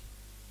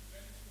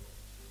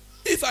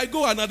 If I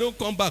go and I don't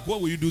come back, what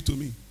will you do to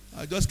me?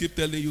 I just keep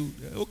telling you,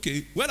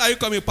 okay, when are you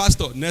coming,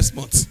 pastor? Next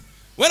month.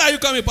 When are you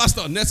coming,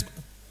 pastor? Next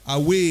month.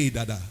 Away,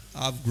 Dada.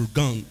 I've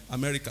gone,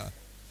 America.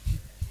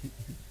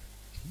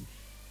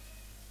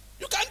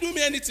 You can't do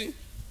me anything.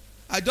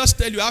 I just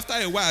tell you, after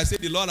a while, I say,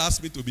 the Lord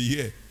asked me to be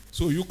here.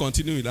 So you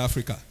continue in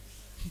Africa.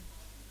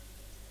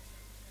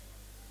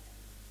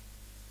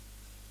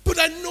 But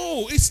I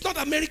know it's not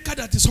America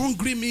that is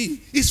hungry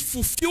me. It's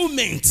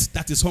fulfillment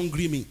that is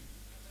hungry me.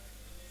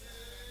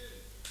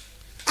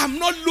 I'm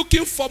not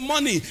looking for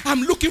money.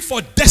 I'm looking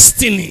for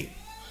destiny.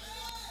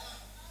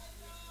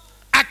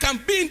 I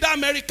can be in that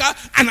America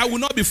and I will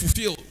not be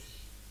fulfilled.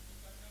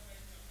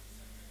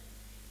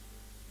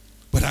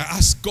 But I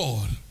ask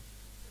God,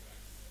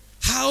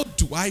 how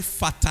do I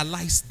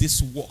fertilize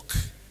this work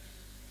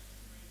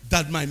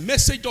that my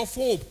message of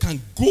hope can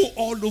go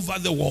all over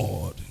the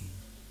world?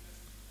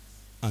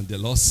 And the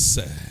Lord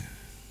said,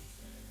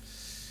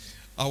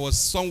 I was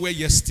somewhere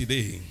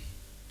yesterday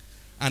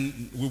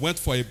and we went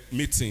for a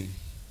meeting.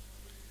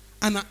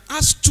 And an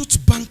astute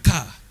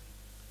banker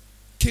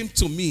came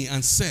to me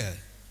and said,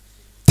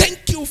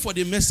 thank you for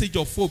the message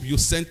of hope you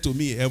send to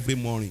me every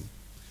morning.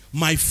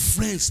 My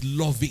friends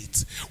love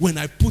it. When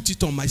I put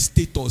it on my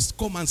status,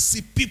 come and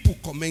see people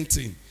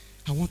commenting.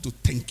 I want to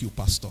thank you,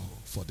 Pastor,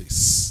 for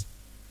this.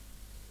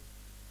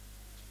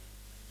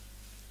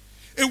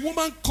 A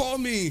woman called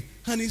me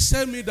and he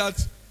said me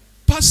that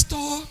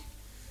Pastor,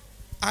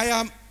 I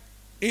am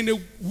in a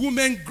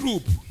women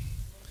group.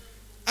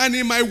 And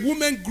in my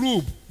women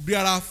group, there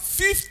are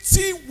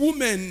 50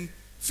 women,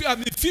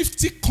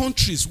 50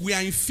 countries. We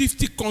are in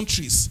 50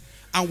 countries.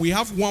 And we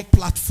have one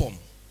platform.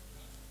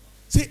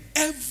 Say,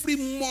 every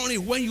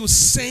morning when you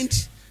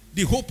send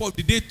the hope of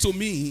the day to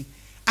me,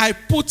 I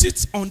put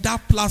it on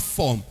that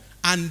platform.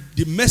 And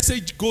the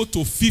message go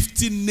to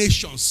 50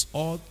 nations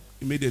all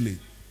immediately.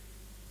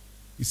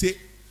 You say,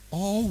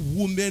 all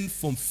women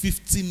from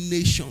 50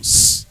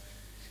 nations,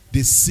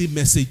 they see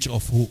message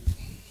of hope.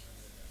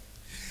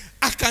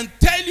 I can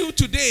tell you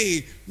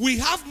today, we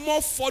have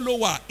more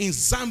followers in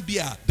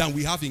Zambia than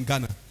we have in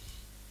Ghana.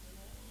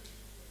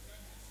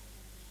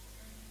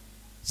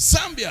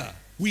 Zambia,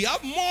 we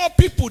have more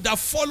people that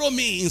follow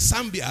me in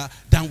Zambia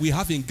than we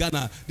have in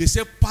Ghana. They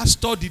say,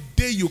 Pastor, the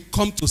day you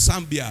come to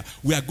Zambia,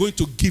 we are going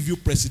to give you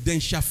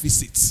presidential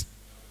visits.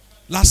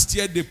 Last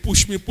year, they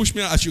pushed me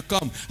as you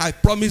come. I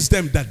promised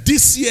them that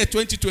this year,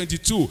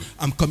 2022,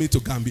 I'm coming to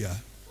Zambia.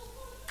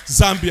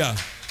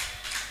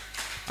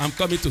 I'm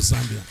coming to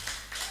Zambia.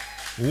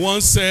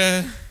 Once,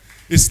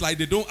 it's like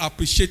they don't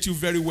appreciate you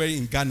very well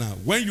in Ghana.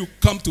 When you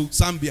come to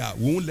Zambia,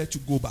 we won't let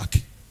you go back.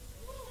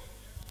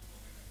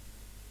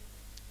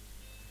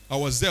 I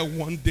was there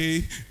one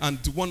day, and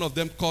one of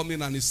them called me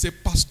and he said,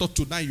 Pastor,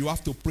 tonight you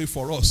have to pray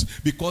for us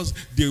because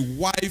the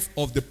wife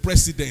of the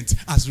president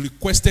has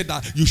requested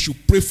that you should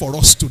pray for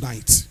us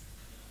tonight.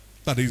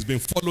 That he's been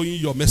following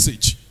your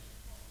message.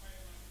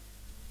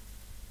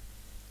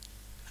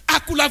 I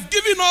could have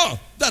given up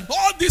that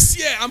all this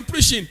year I'm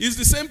preaching is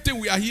the same thing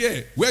we are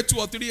here. Where 2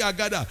 or 3 are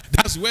gathered,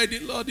 that's where the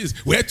Lord is.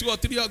 Where 2 or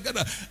 3 are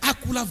gathered. I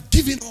could have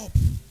given up.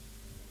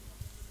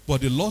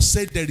 But the Lord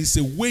said there is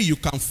a way you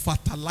can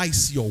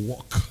fertilize your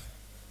work.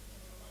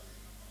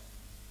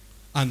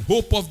 And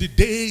Hope of the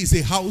Day is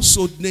a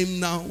household name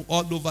now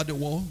all over the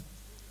world.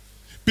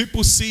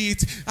 People see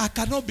it. I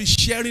cannot be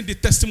sharing the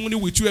testimony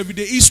with you every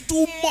day. It's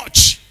too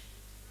much.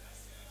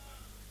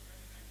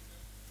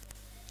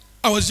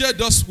 I was there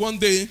just one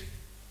day,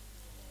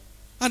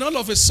 and all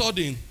of a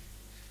sudden,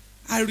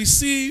 I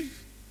received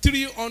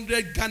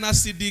 300 Ghana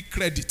cedi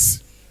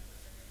credits.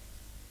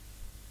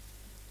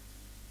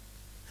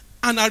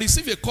 And I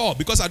received a call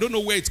because I don't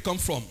know where it come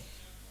from.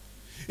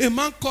 A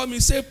man called me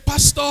and said,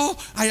 Pastor,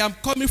 I am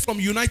coming from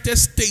United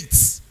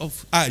States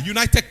of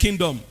United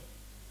Kingdom.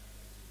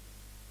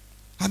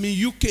 I'm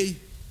in UK.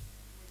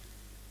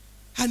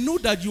 I know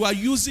that you are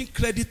using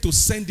credit to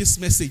send this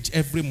message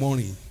every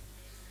morning.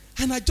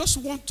 And I just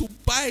want to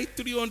buy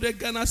 300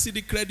 Ghana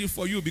cedi credit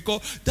for you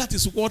because that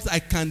is what I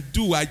can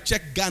do. I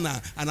check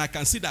Ghana and I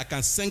can see that I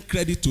can send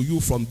credit to you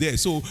from there.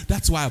 So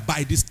that's why I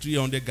buy this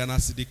 300 Ghana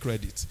cedi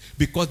credit.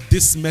 Because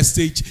this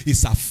message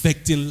is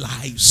affecting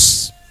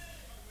lives.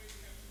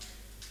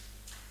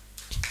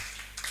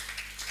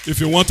 If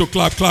you want to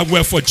clap, clap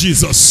well for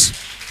Jesus.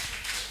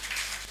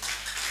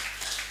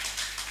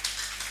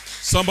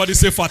 Somebody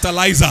say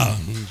fertilizer.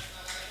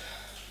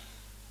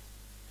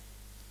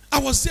 I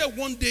was there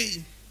one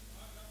day.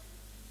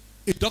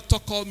 A doctor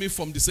called me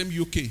from the same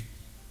UK.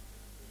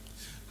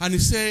 And he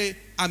said,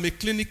 I'm a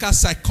clinical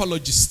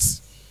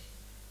psychologist.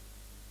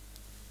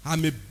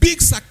 I'm a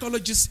big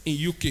psychologist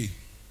in UK.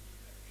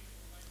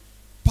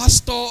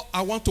 Pastor,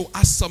 I want to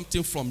ask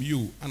something from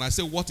you. And I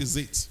said, what is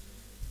it?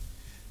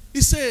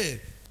 He said,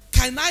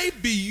 can I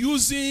be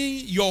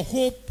using your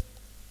hope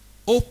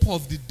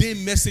of the day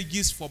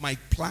messages for my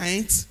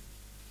clients?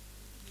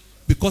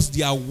 Because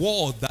they are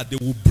words that they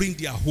will bring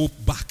their hope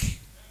back.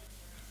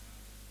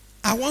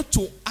 I want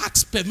to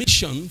ask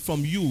permission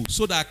from you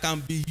so that I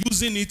can be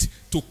using it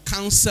to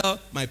counsel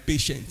my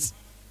patients.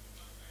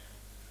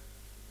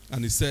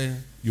 And he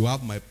said, you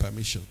have my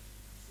permission.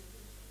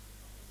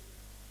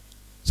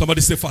 Somebody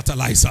say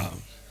fertilizer.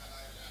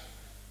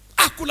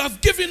 I could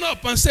have given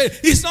up and said,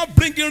 it's not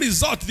bringing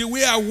results the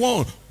way I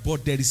want.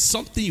 But there is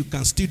something you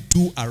can still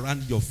do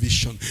around your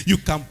vision. You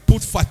can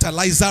put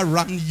fertilizer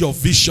around your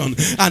vision.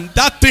 And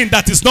that thing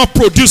that is not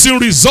producing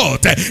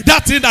result,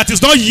 that thing that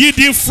is not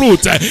yielding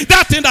fruit,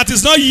 that thing that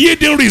is not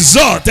yielding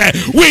result,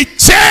 we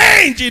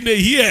change in a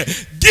year.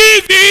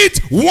 Give it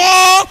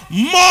one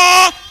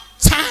more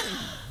time.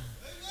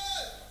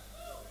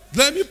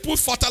 Let me put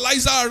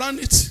fertilizer around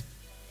it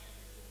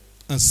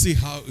and see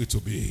how it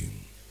will be.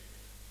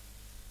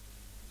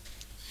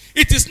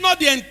 It is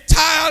not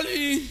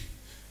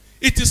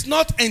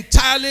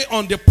entirely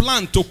on the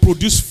plant to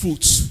produce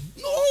fruits.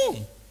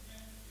 No.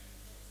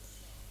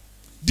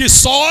 The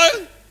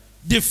soil,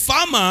 the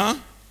farmer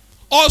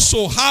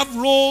also have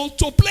role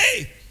to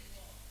play.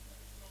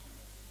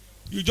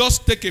 You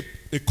just take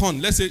a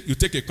corn. Let's say you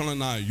take a corn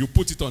now, you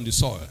put it on the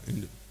soil.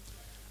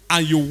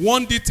 And you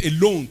want it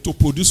alone to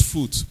produce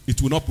fruit.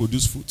 It will not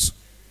produce fruit.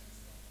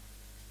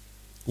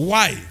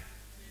 Why?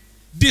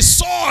 The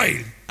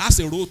soil has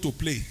a role to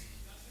play.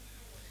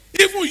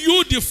 Even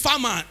you, the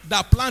farmer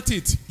that plant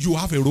it, you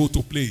have a role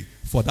to play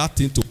for that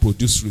thing to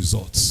produce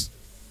results.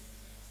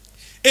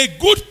 A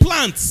good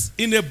plant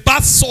in a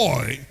bad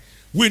soil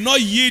will not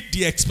yield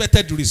the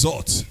expected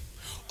result.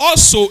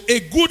 Also,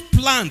 a good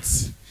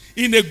plant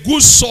in a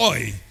good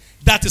soil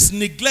that is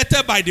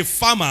neglected by the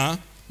farmer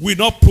will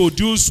not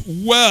produce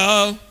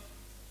well.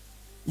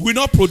 Will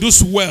not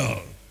produce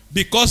well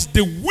because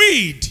the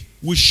weed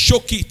will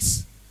choke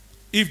it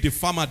if the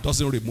farmer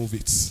doesn't remove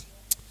it.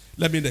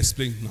 Let me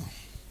explain now.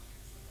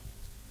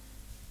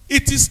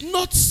 It is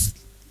not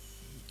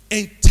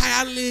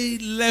entirely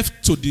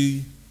left to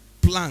the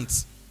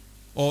plant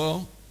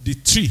or the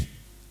tree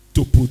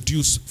to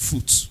produce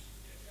fruit.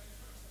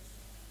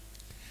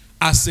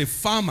 As a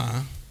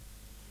farmer,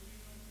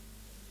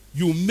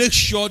 you make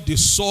sure the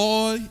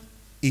soil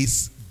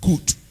is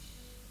good.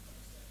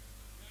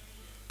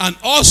 And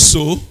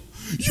also,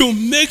 you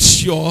make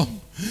sure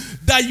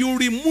that you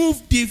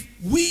remove the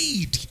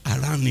weed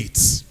around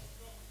it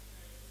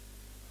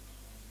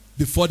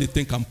before the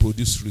thing can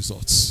produce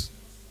results.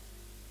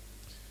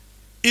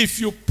 If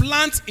you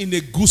plant in a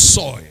good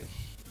soil,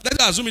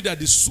 let's assume that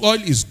the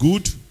soil is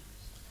good,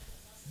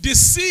 the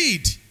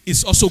seed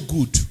is also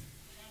good.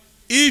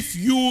 If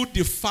you,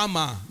 the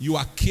farmer, you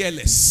are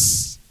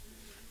careless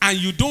and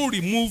you don't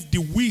remove the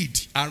weed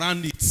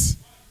around it,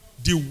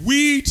 the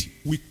weed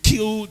will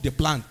kill the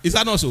plant. Is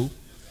that not so?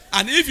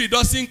 And if it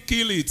doesn't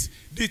kill it,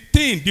 the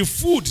thing, the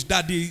food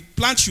that the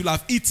plant should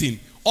have eaten,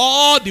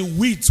 all the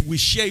weeds will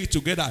share it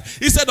together.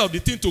 Instead of the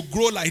thing to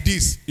grow like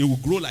this, it will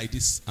grow like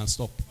this and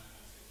stop.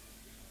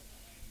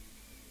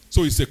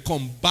 So it's a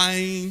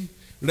combined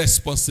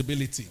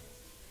responsibility,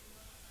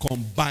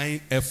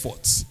 combined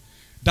efforts.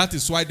 That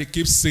is why they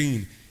keep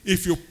saying,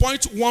 if you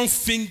point one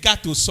finger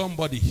to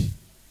somebody,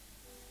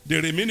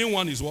 the remaining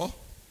one is what?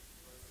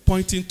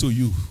 Pointing to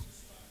you.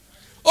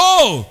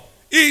 Oh,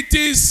 it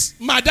is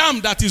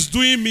madam that is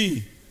doing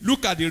me.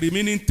 Look at the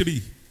remaining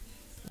three.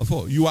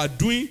 You are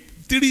doing,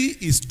 three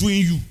is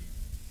doing you.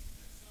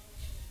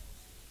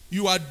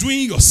 You are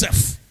doing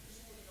yourself.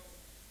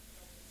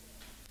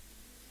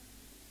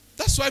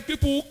 That's why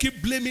people who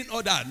keep blaming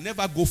others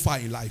never go far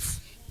in life.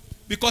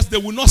 Because they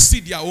will not see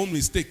their own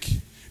mistake.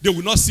 They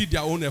will not see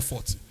their own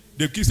effort.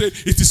 They keep saying,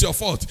 it is your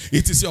fault.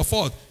 It is your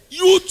fault.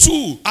 You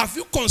too, have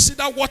you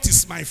considered what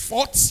is my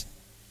fault?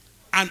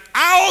 And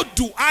how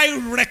do I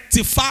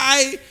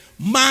rectify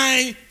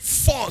my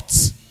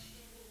fault?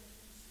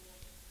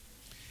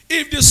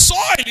 If the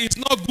soil is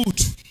not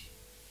good,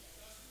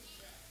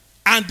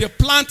 and the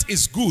plant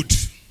is good,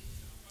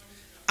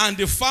 and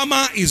the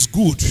farmer is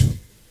good,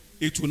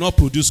 it will not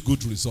produce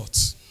good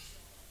results.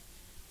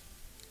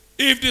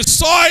 If the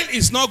soil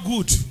is not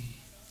good,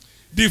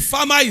 the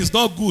farmer is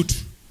not good,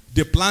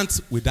 the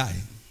plant will die.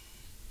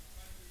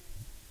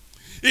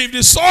 If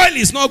the soil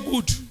is not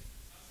good,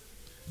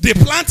 the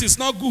plant is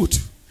not good,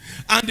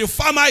 and the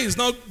farmer is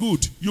not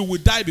good, you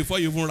will die before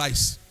you even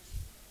rise.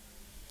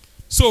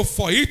 So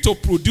for it to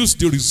produce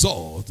the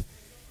result,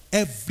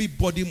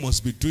 everybody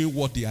must be doing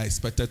what they are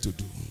expected to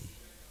do.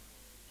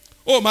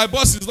 Oh, my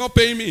boss is not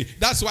paying me.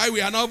 That's why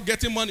we are not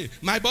getting money.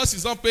 My boss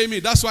is not paying me.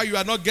 That's why you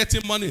are not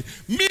getting money.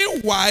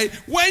 Meanwhile,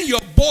 when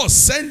your boss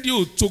sends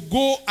you to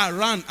go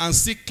around and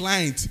see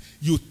clients,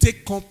 you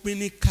take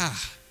company car.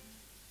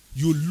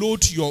 You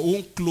load your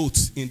own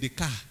clothes in the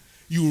car.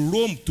 You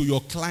roam to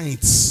your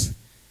clients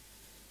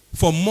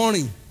for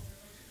morning.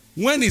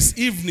 When it's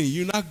evening,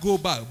 you now go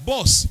back.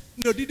 Boss,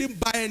 you didn't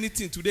buy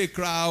anything today,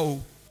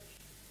 crowd.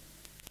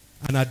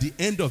 And at the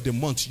end of the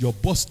month, your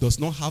boss does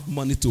not have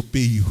money to pay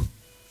you.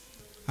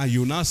 And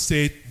you now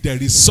say,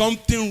 there is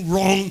something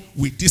wrong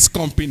with this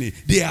company.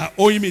 They are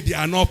owing me, they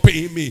are not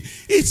paying me.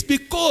 It's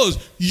because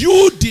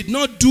you did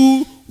not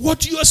do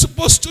what you are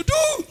supposed to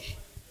do.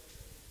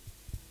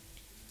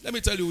 Let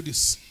me tell you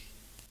this.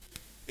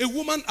 A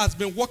woman has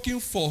been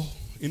working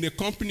in a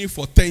company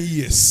for 10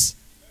 years.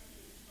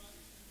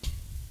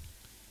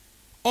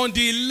 On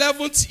the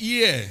 11th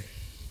year,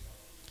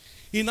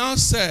 he now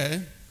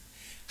said,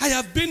 I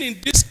have been in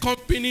this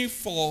company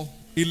for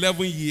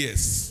 11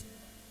 years.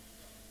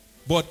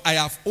 But I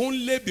have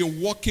only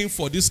been working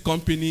for this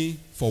company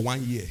for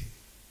 1 year.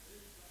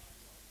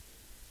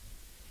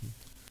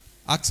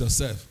 Ask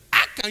yourself,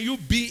 how can you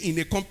be in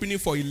a company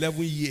for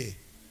 11 years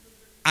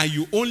and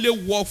you only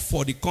work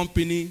for the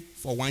company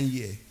for 1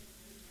 year?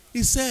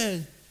 He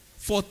said,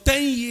 for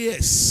 10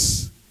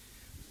 years,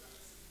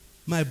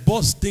 my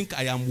boss think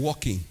I am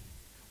working.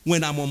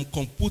 When I'm on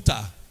computer,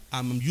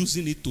 I'm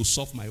using it to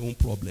solve my own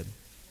problem.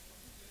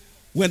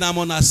 When I'm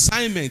on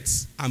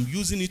assignment, I'm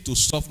using it to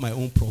solve my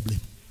own problem.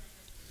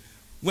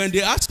 When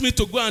they ask me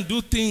to go and do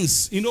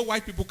things, you know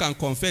white people can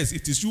confess.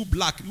 It is you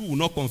black, you will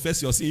not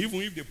confess your sin.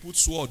 Even if they put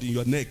sword in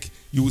your neck,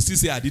 you will still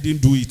say, I didn't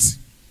do it.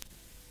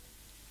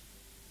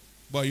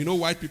 But you know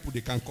white people, they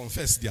can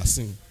confess their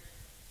sin.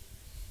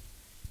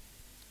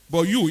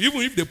 But you,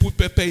 even if they put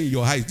pepper in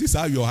your eyes, this is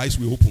how your eyes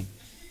will open.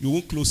 You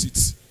won't close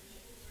it.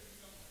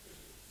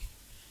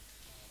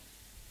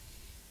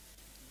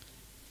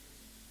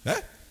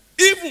 Eh?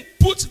 Even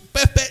put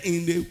pepper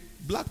in the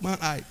black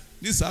man's eye.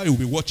 This is how he will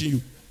be watching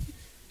you.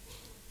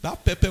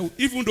 That pepper,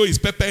 even though he's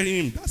peppering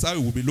him, that's how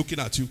he will be looking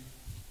at you.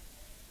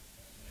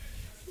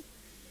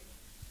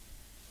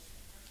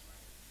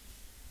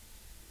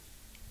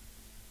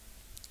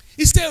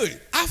 He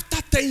said,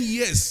 after 10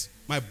 years,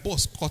 my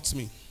boss caught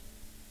me.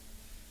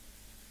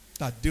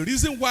 that the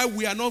reason why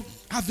we are not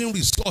having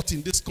result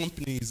in this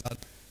company is that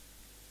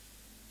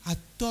I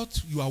thought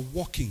you are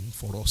working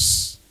for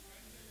us.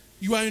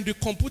 You are in the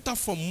computer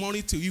from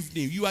morning to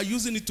evening. You are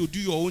using it to do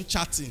your own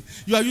chatting.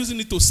 You are using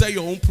it to sell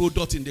your own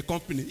product in the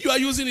company. You are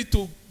using it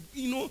to,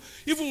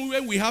 even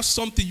when we have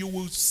something, you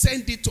will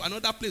send it to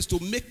another place to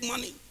make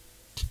money.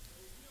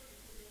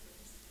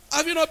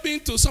 Have you not been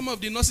to some of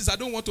the nurses? I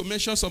don't want to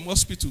mention some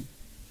hospital.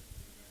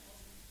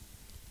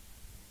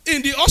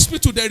 In the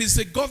hospital, there is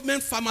a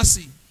government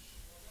pharmacy.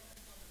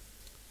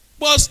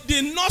 But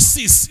the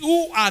nurses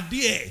who are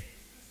there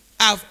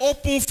have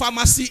open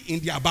pharmacy in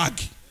their bag.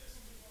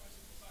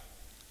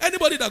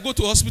 Anybody that go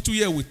to hospital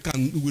here will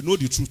know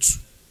the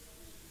truth.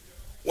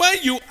 When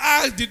you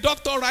ask the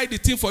doctor write the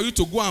thing for you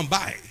to go and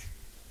buy,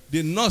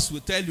 the nurse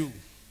will tell you,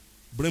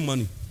 bring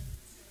money.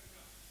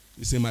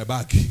 It's in my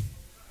bag.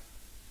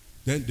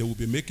 Then they will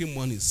be making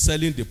money,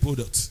 selling the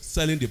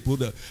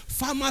product.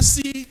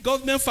 Pharmacy,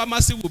 government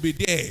pharmacy will be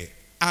there.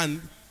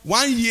 And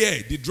 1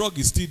 year, the drug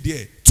is still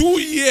there. 2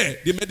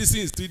 years, the medicine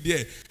is still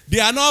there. They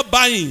are not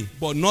buying,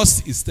 but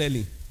nurse is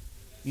selling.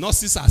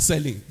 Nurses are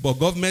selling, but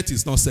government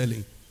is not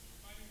selling.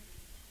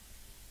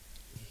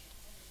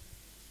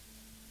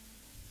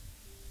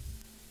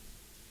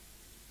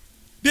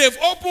 They've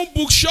opened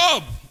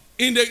bookshop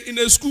in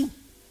the school.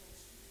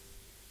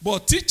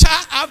 But teachers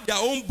have their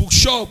own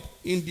bookshop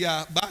in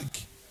their bag.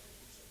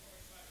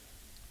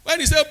 When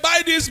he say,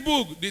 buy this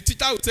book, the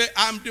teacher will say,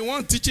 I'm the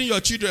one teaching your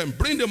children.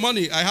 Bring the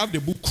money, I have the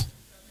book.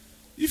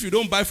 If you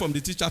don't buy from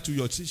the teacher to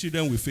your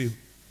children will fail.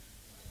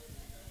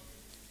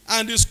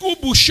 And the school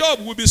bookshop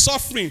will be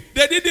suffering.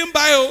 They didn't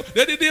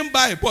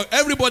buy. But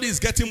everybody is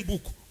getting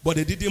book, but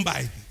they didn't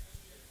buy.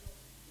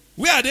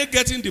 Where are they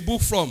getting the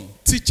book from?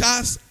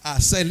 Teachers are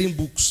selling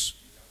books.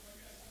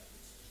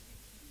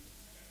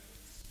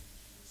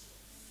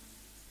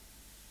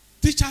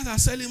 Teachers are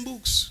selling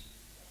books.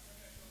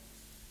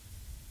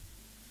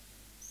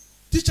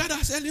 Teachers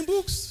are selling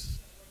books.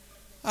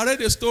 I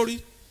read a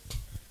story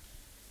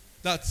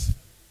that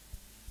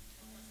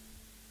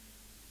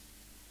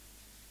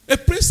a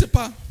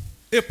principal,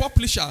 a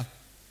publisher,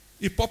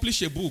 he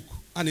published a book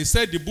and he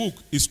said the book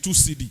is 2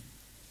 CD.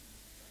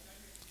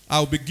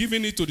 I'll be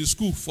giving it to the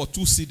school for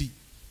 2 CD.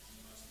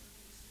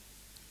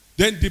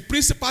 Then the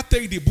principal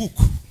take the book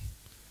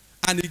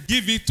and he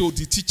give it to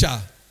the teacher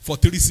for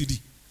 3 CD.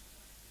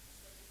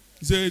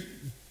 He said,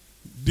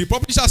 the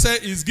publisher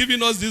said he's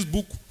giving us this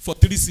book for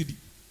 3 CD.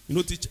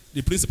 Teacher,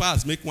 the principal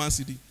has made 1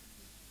 CD.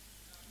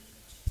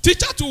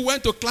 Teacher too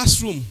went to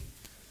classroom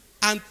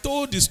and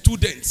told the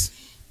students,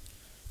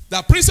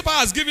 the principal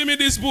has given me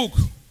this book.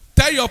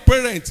 Tell your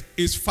parents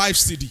it's 5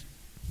 CD.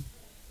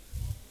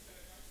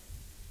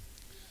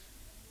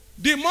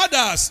 The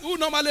mothers who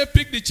normally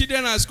pick the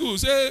children at school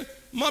say,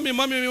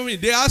 mommy,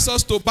 they asked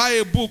us to buy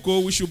a book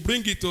or we should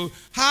bring it to.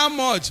 How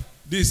much?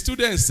 The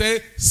students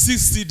say 6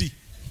 CD.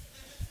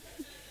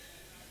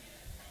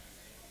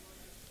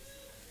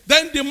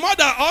 Then the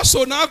mother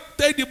also now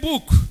take the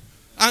book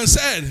and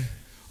said,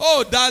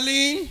 oh,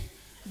 darling,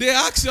 they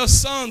asked your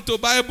son to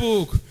buy a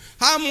book.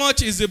 How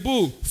much is the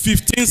book?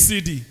 15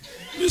 CD.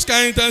 This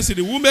kind of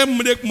CD. Women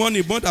make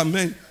money more than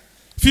men.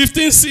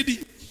 15 CD.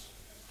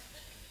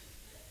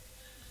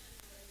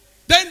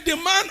 Then the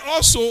man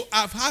also,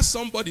 I've had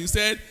somebody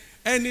said,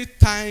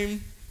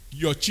 anytime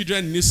your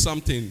children need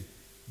something,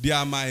 they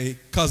are my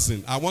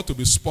cousin. I want to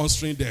be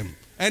sponsoring them.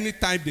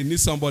 Anytime they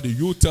need somebody,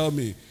 you tell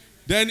me.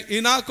 Then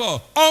in our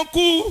call,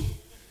 uncle,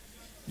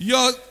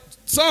 your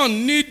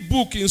son need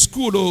book in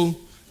school. Oh,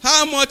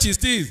 how much is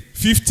this?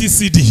 50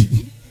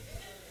 CD.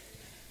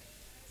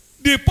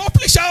 The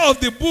publisher of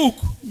the book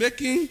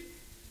making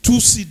 2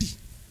 CD.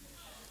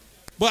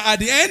 But at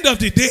the end of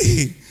the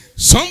day,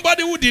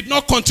 somebody who did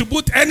not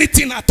contribute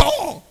anything at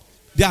all,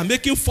 they are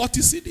making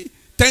 40 CD,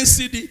 10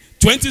 CD,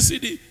 20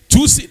 CD,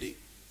 2 CD.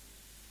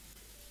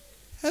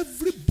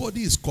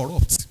 Everybody is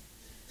corrupt.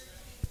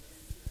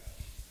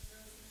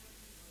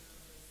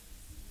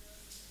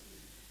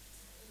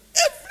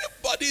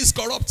 Everybody is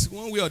corrupt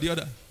one way or the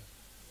other.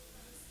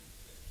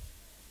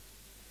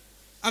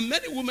 And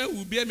many women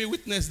will bear me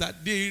witness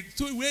that the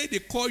way they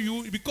call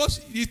you,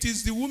 because it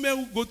is the women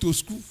who go to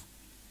school.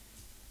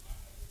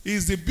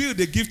 It's the bill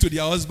they give to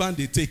their husband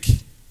they take.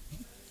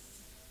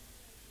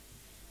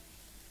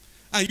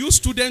 And you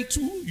student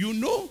too, you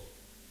know.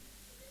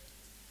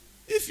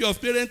 If your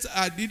parents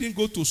didn't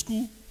go to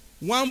school,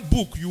 1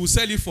 book, you will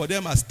sell it for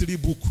them as 3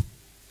 books.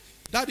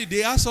 Daddy,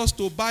 they asked us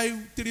to buy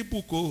 3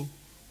 books. Oh,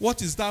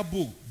 what is that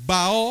book?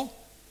 Bio,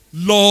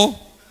 Law,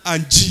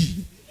 and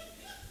G.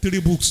 3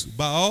 books.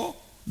 Bio,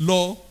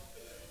 Law,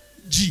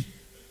 G.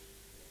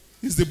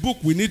 It's the book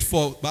we need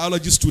for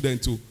biology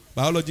student too.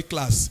 Biology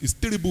class. It's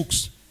 3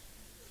 books.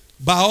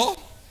 Bio,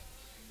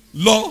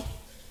 Law,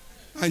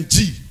 and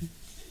G.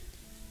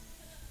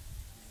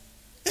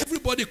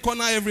 Everybody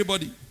corner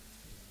everybody.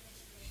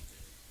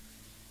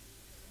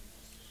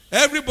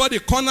 Everybody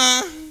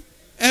corner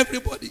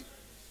everybody.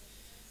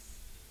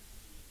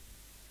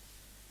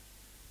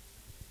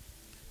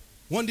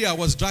 One day I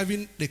was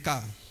driving the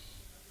car.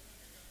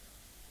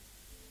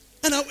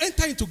 And I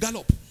enter into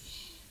gallop.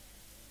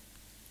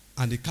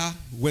 And the car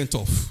went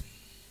off.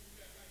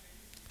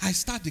 I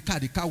start the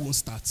car won't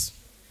start.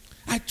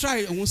 I try,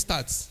 it won't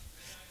start.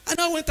 And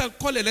I went and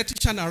called an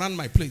electrician around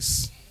my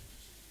place.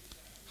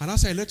 And I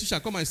said, electrician,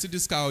 come and see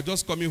this car. I was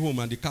just coming home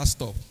and the car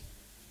stopped.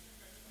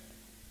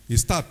 He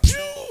started.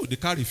 The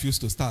car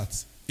refused to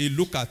start. He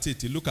looked at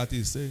it.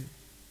 He said,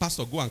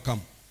 Pastor, go and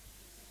come.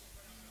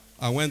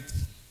 I went.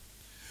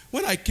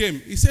 When I came,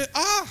 he said,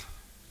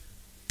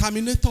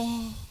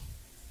 terminator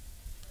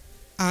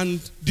and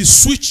the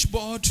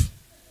switchboard.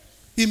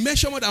 He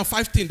mentioned more than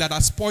 5 things that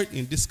are spoiled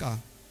in this car.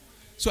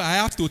 So I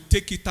have to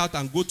take it out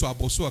and go to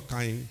Abosu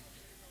Akain.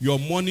 Your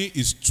money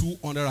is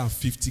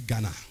 250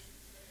 Ghana.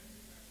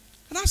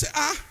 And I said,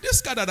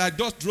 this car that I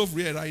just drove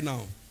here right now.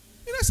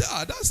 And I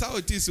said, that's how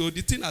it is. So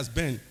the thing has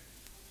been.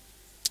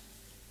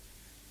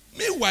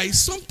 Meanwhile,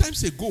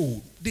 sometimes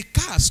ago, the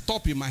car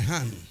stopped in my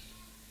hand.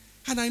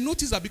 And I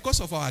noticed that because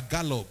of our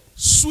gallop,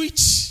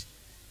 switch,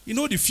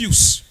 the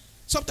fuse.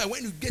 Sometimes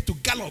when you get to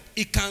gallop,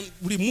 it can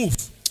remove.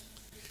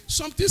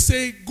 Something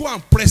say, go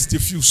and press the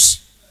fuse.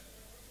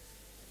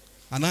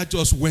 And I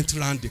just went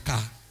around the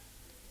car.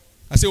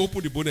 I said,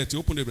 open the bonnet,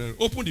 open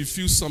the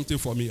fuse something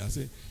for me. I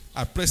said,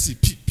 I press it,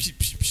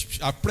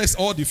 I press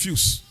all the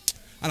fuse.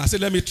 And I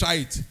said, let me try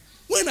it.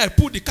 When I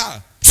put the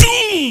car,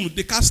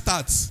 the car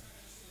starts.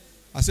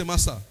 I said,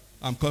 Master,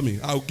 I'm coming.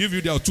 I'll give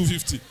you the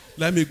 250.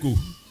 Let me go.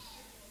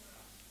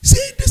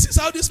 See, this is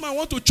how this man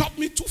want to chop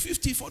me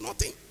 250 for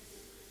nothing.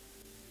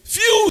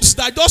 Fuse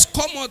that just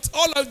come out,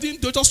 all of them,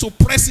 they just to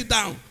press it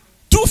down.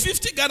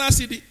 250 Ghana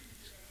cedi.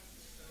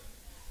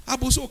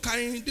 Abosu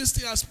Akain, this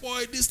thing has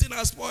spoiled, this thing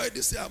has spoiled,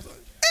 this thing has spoiled.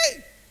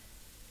 Hey!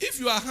 If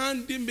you are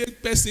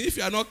handy-made person, if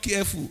you are not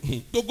careful,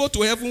 to go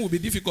to heaven will be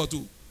difficult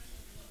too.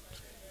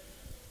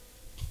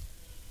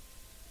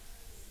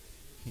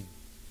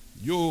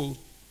 Yo,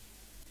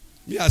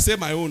 me I say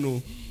my own.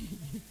 No.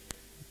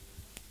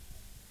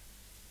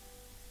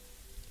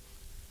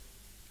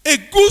 A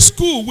good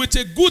school with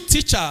a good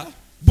teacher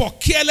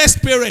but careless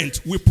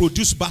parent will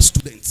produce bad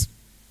students.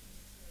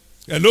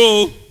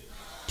 Hello?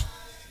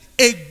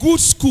 A good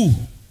school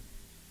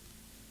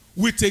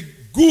with a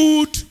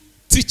good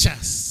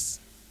teachers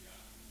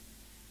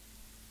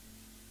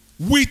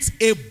with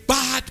a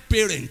bad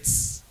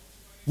parent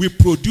will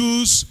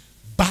produce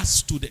bad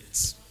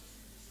students.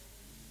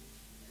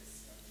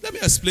 Let me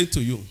explain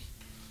to you.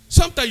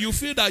 Sometimes you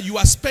feel that you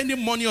are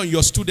spending money on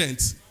your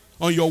students,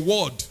 on your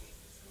ward,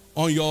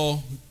 on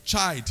your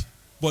child,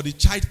 but the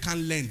child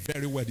can't learn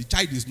very well. The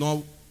child is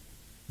not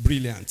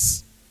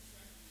brilliant.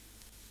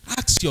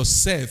 Ask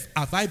yourself,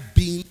 have I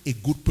been a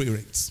good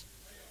parent?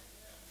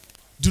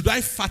 Did I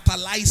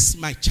fertilize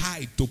my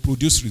child to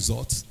produce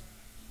results?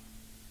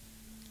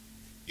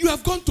 You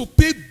have gone to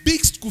pay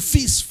big school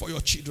fees for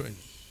your children.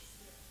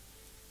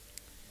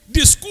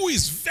 The school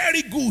is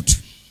very good.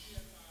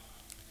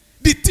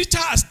 The teacher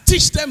has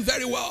taught them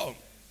very well.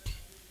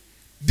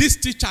 This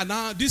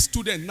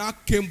student now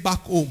came back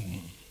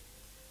home.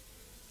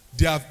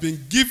 They have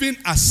been given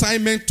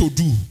assignment to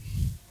do.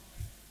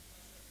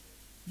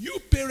 You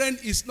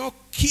parent is not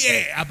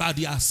care about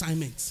the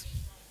assignment.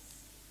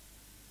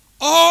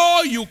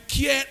 All you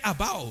care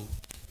about,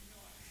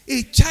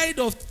 a child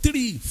of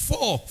 3,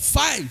 4,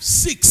 5,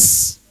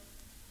 6,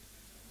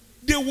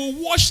 they will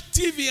watch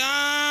TV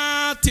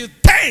till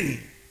 10.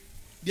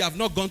 They have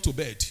not gone to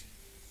bed.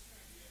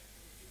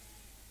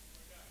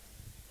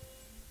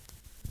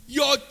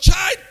 Your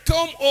child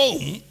come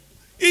home,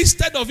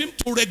 instead of him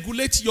to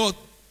regulate your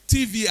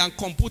TV and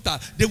computer,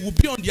 they will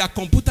be on their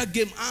computer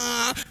game.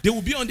 They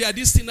will be on their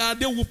this thing.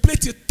 They will play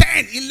till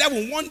 10,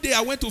 11. One day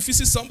I went to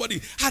visit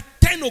somebody at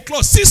 10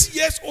 o'clock.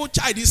 6-year-old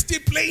child is still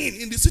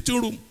playing in the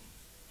sitting room.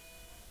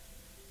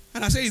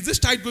 And I said, is this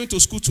child going to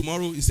school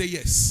tomorrow? He said,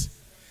 yes.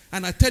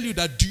 And I tell you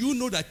that, do you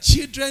know that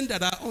children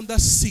that are under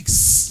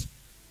 6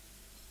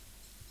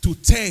 to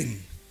 10,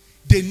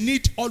 they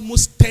need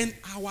almost 10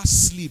 hours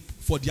sleep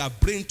for their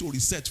brain to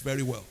reset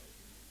very well.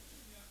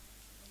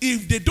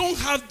 If they don't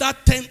have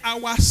that 10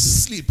 hours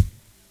sleep,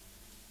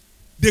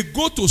 they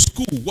go to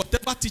school,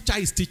 whatever teacher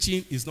is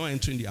teaching is not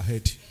entering their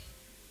head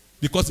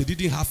because they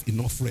didn't have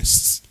enough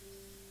rest.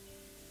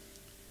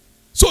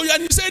 So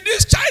when you say,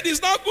 this child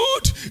is not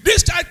good,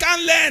 this child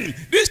can't learn,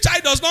 this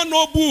child does not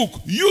know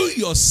book, you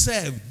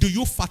yourself, do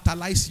you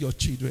fertilize your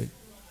children?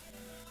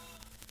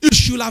 You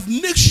should have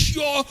made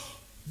sure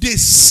they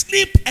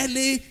sleep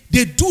early,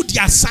 they do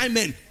the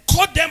assignment,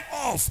 cut them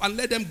off and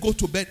let them go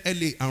to bed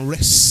early and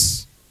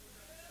rest.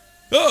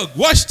 Oh,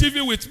 watch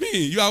TV with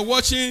me. You are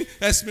watching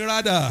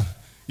Esmeralda.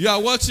 You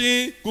are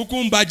watching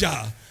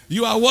Kukumbaja.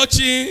 You are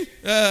watching,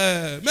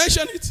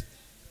 mention it.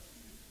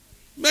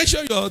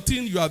 Mention your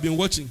thing you have been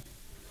watching.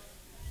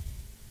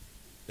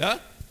 Yeah?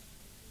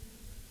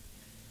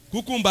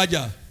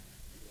 Kukumbaja.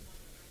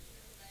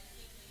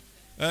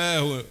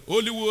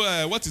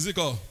 Hollywood, what is it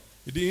called?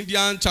 The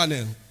Indian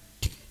channel.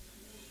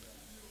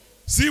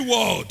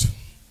 SeaWorld.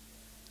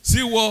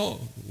 SeaWorld.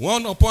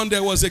 One upon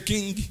there was a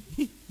king.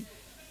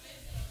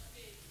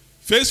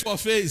 Face for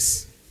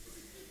face.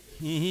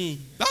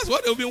 That's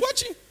what they've been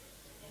watching.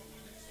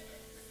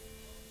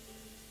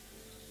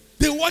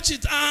 watch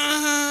it.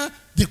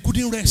 They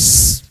couldn't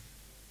rest.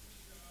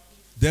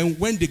 Then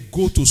when they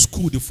go to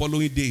school the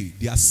following day,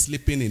 they are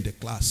sleeping in the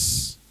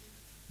class.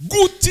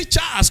 Good teacher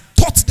has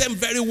taught them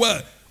very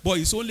well, but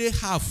it's only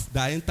half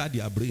that entered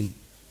their brain.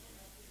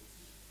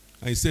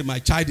 And you say, my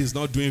child is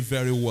not doing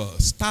very well.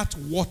 Start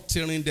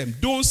watering them.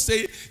 Don't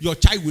say your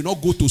child will not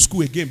go to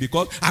school again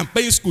because I'm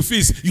paying school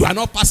fees. You are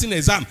not passing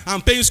exam.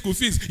 I'm paying school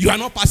fees. You are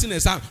not passing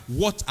exam.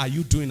 What are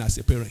you doing as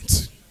a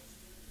parent?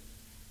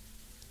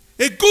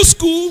 A good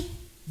school,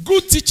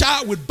 good teacher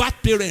with bad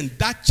parent,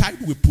 that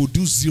child will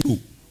produce zero.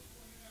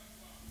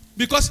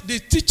 Because the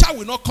teacher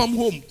will not come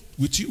home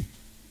with you.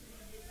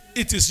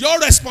 It is your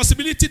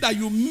responsibility that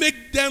you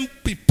make them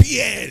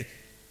prepare.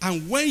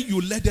 And when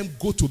you let them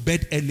go to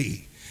bed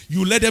early,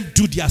 you let them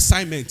do the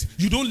assignment.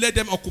 You don't let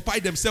them occupy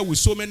themselves with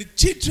so many.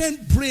 Children's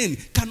brain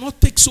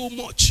cannot take so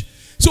much.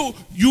 So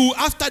you,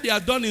 after they are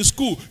done in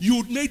school,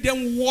 you make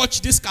them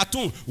watch this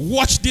cartoon,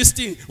 watch this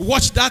thing,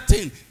 watch that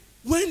thing.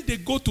 When they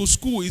go to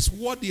school, it's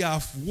what they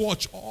have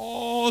watched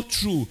all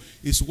through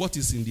is what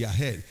is in their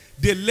head.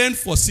 They learn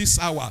for 6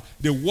 hours.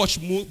 They watch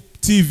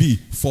TV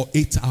for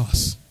 8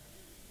 hours.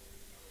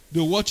 They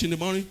watch in the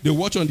morning. They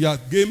watch on their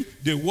game.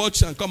 They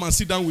watch and come and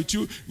sit down with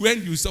you.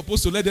 When you're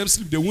supposed to let them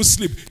sleep, they won't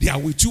sleep. They are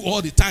with you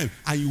all the time.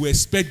 And you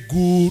expect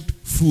good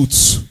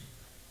fruits.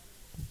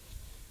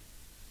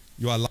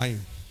 You are lying.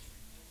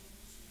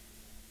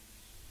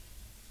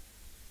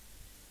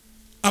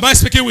 Am I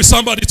speaking with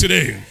somebody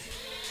today?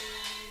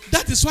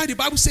 That is why the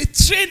Bible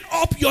says, train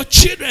up your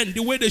children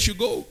the way they should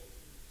go.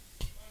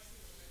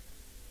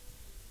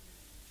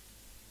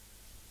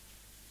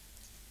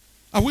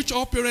 I wish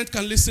all parents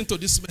can listen to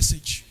this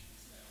message.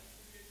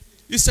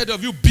 Instead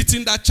of you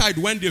beating that child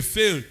when they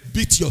fail,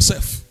 beat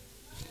yourself.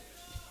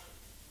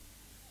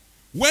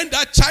 When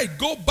that child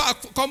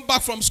come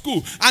back from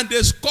school and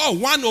they score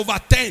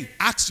 1/10,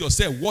 ask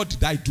yourself, what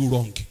did I do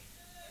wrong?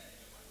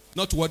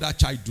 Not what that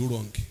child do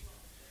wrong.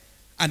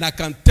 And I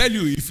can tell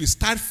you, if you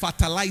start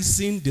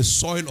fertilizing the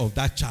soil of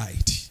that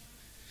child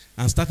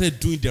and started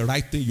doing the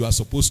right thing you are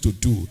supposed to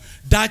do,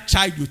 that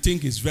child you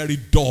think is very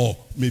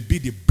dull may be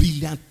the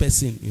brilliant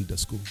person in the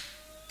school.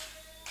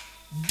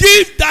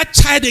 Give that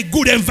child a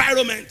good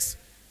environment.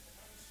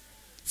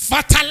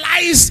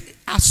 Fertilize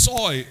a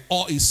soil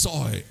or a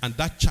soil, and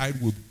that child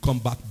will come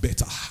back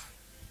better.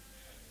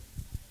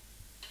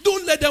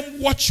 Don't let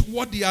them watch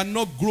what they are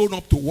not grown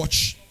up to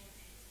watch.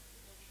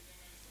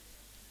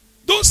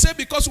 Don't say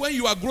because when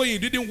you are growing you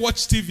didn't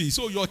watch TV,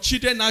 so your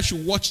children now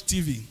should watch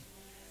TV.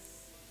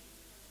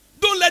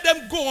 Don't let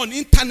them go on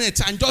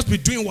internet and just be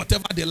doing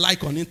whatever they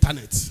like on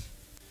internet.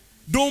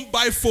 Don't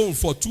buy phone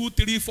for 2,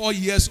 3, 4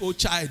 years old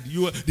child.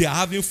 They are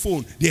having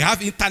phone. They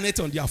have internet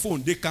on their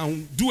phone. They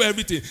can do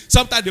everything.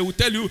 Sometimes they will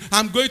tell you,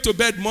 I'm going to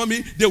bed,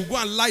 mommy. They will go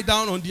and lie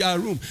down on their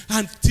room.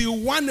 Until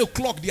 1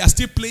 o'clock, they are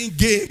still playing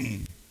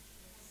game.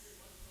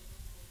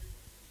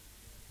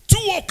 2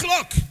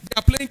 o'clock, they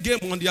are playing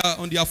game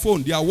on their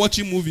phone. They are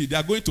watching movie. They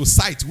are going to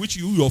site which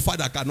you, your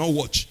father, cannot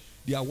watch.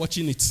 They are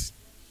watching it.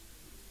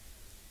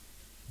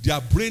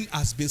 Their brain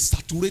has been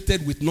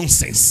saturated with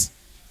nonsense.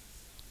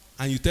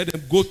 And you tell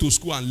them, go to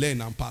school and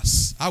learn and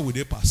pass. How will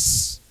they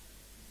pass?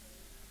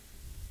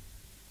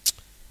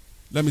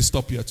 Let me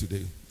stop here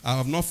today. I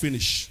have not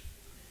finished.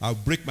 I'll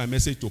break my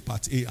message to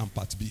part A and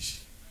part B.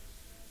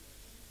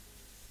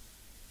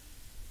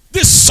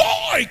 The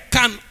soil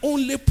can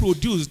only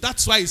produce.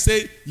 That's why I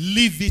say,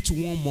 leave it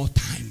one more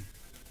time.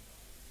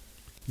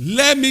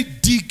 Let me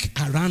dig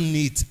around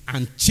it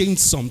and change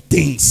some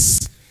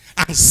things.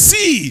 And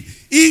see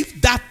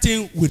if that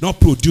thing will not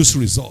produce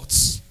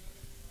results.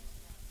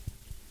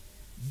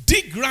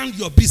 Dig around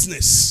your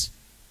business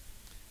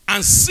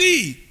and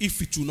see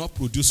if it will not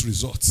produce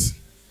results.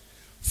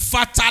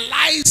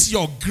 Fertilize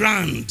your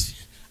ground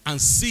and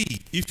see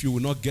if you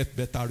will not get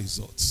better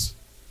results.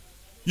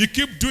 You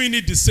keep doing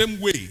it the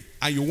same way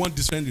and you want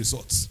different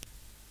results.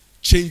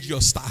 Change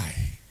your style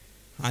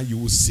and you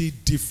will see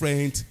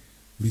different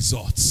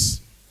results.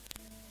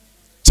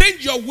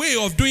 Change your way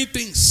of doing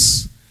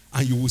things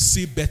and you will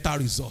see better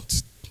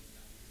results.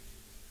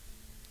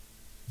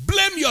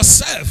 Blame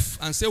yourself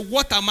and say,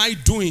 what am I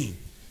doing?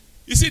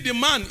 You see, the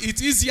man,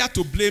 it's easier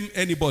to blame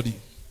anybody.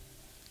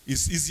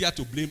 It's easier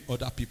to blame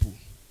other people.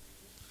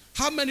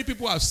 How many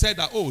people have said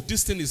that, oh,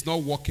 this thing is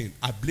not working.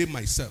 I blame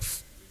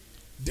myself.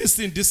 This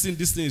thing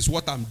is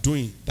what I'm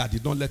doing that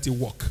did not let it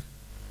work.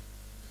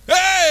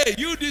 Hey,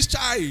 you this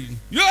child.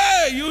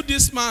 Hey, you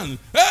this man.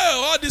 Hey,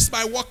 all this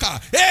my worker.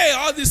 Hey,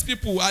 all these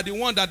people are the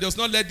one that does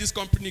not let this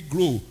company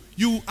grow.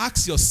 You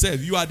ask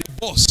yourself, you are the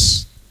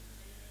boss.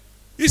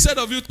 Instead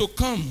of you to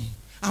come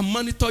and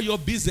monitor your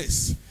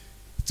business.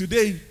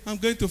 Today, I'm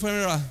going to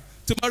funeral.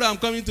 Tomorrow, I'm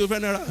coming to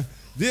funeral.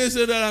 They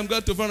say that I'm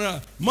going to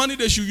funeral. Money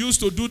they should use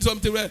to do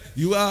something where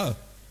you are.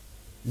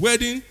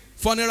 Wedding,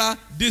 funeral,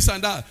 this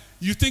and that.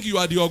 You think you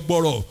are the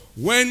Ogboro.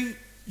 When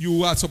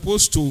you are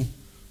supposed to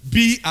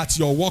be at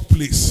your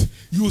workplace,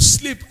 you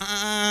sleep.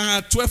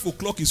 12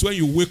 o'clock is when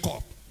you wake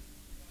up.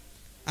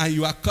 And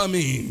you are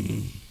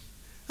coming.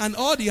 And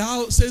all the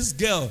houses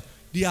girl,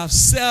 they have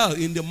sell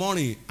in the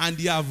morning and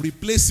they have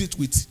replaced it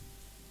with.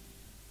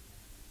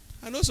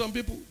 I know some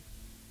people,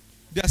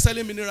 they are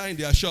selling mineral in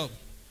their shop.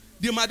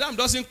 The madam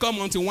doesn't come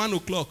until 1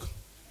 o'clock.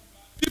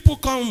 People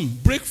come,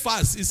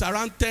 breakfast is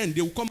around 10.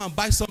 They will come and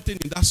buy something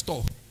in that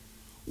store.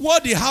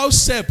 What the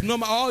house help,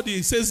 all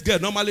the sales girl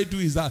normally do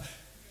is that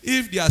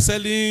if they are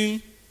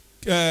selling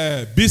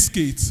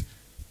biscuits,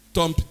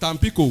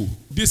 tampico,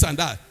 this and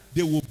that,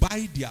 they will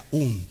buy their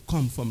own,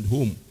 come from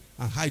home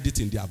and hide it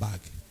in their bag.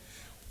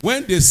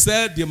 When they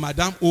sell the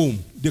madam home,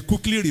 they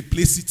quickly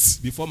replace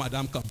it before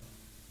madam comes.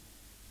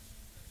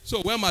 So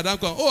when madam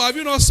comes, oh, have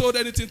you not sold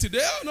anything today?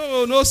 Oh,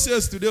 no, no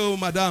sales today, oh,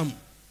 madam.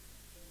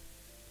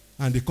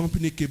 And the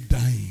company keep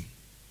dying.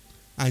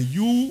 And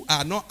you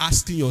are not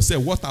asking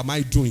yourself, what am I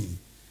doing?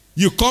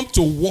 You come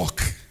to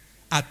work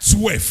at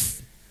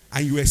 12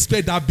 and you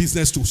expect that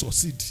business to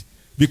succeed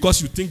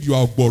because you think you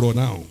are borrow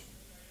now.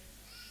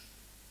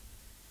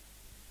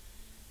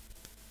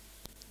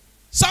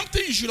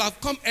 Something you should have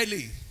come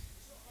early.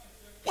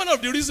 One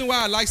of the reasons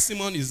why I like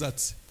Simon is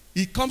that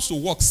he comes to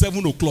work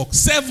 7 o'clock.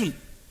 7.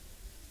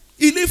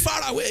 He lives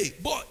far away.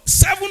 But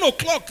 7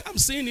 o'clock, I'm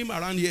seeing him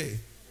around here.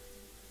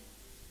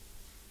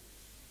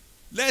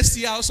 Let's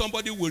see how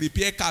somebody will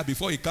repair a car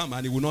before he comes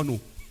and he will not know.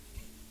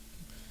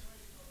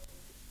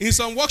 In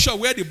some workshop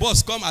where the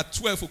boss come at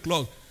 12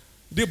 o'clock,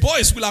 the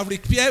boys will have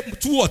repaired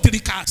 2 or 3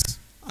 cars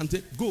and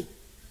they go.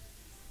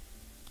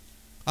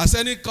 As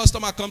any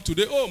customer come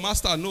today, oh,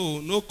 master,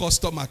 no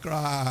customer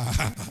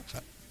cry.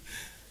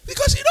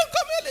 Because you don't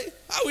come early.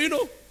 How will you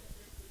know?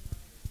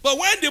 But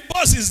when the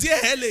boss is there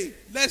early,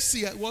 let's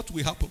see what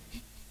will happen.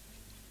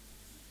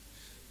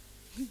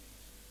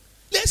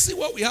 Let's see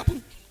what will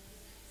happen.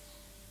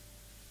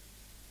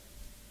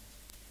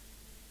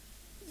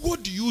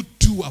 What do you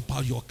do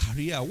about your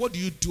career? What do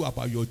you do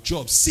about your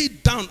job?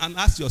 Sit down and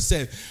ask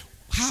yourself,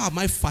 how am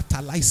I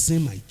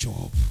fertilizing my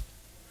job?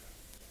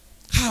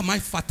 How am I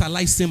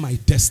fertilizing my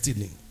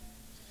destiny?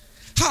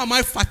 How am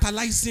I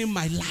fertilizing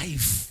my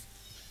life?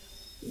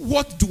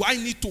 What do I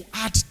need to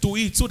add to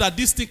it so that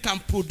this thing can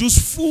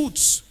produce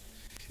fruits?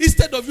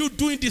 Instead of you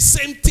doing the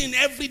same thing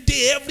every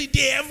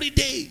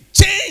day.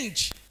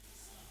 Change.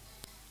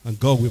 And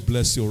God will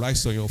bless you.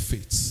 Rise on your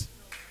feet.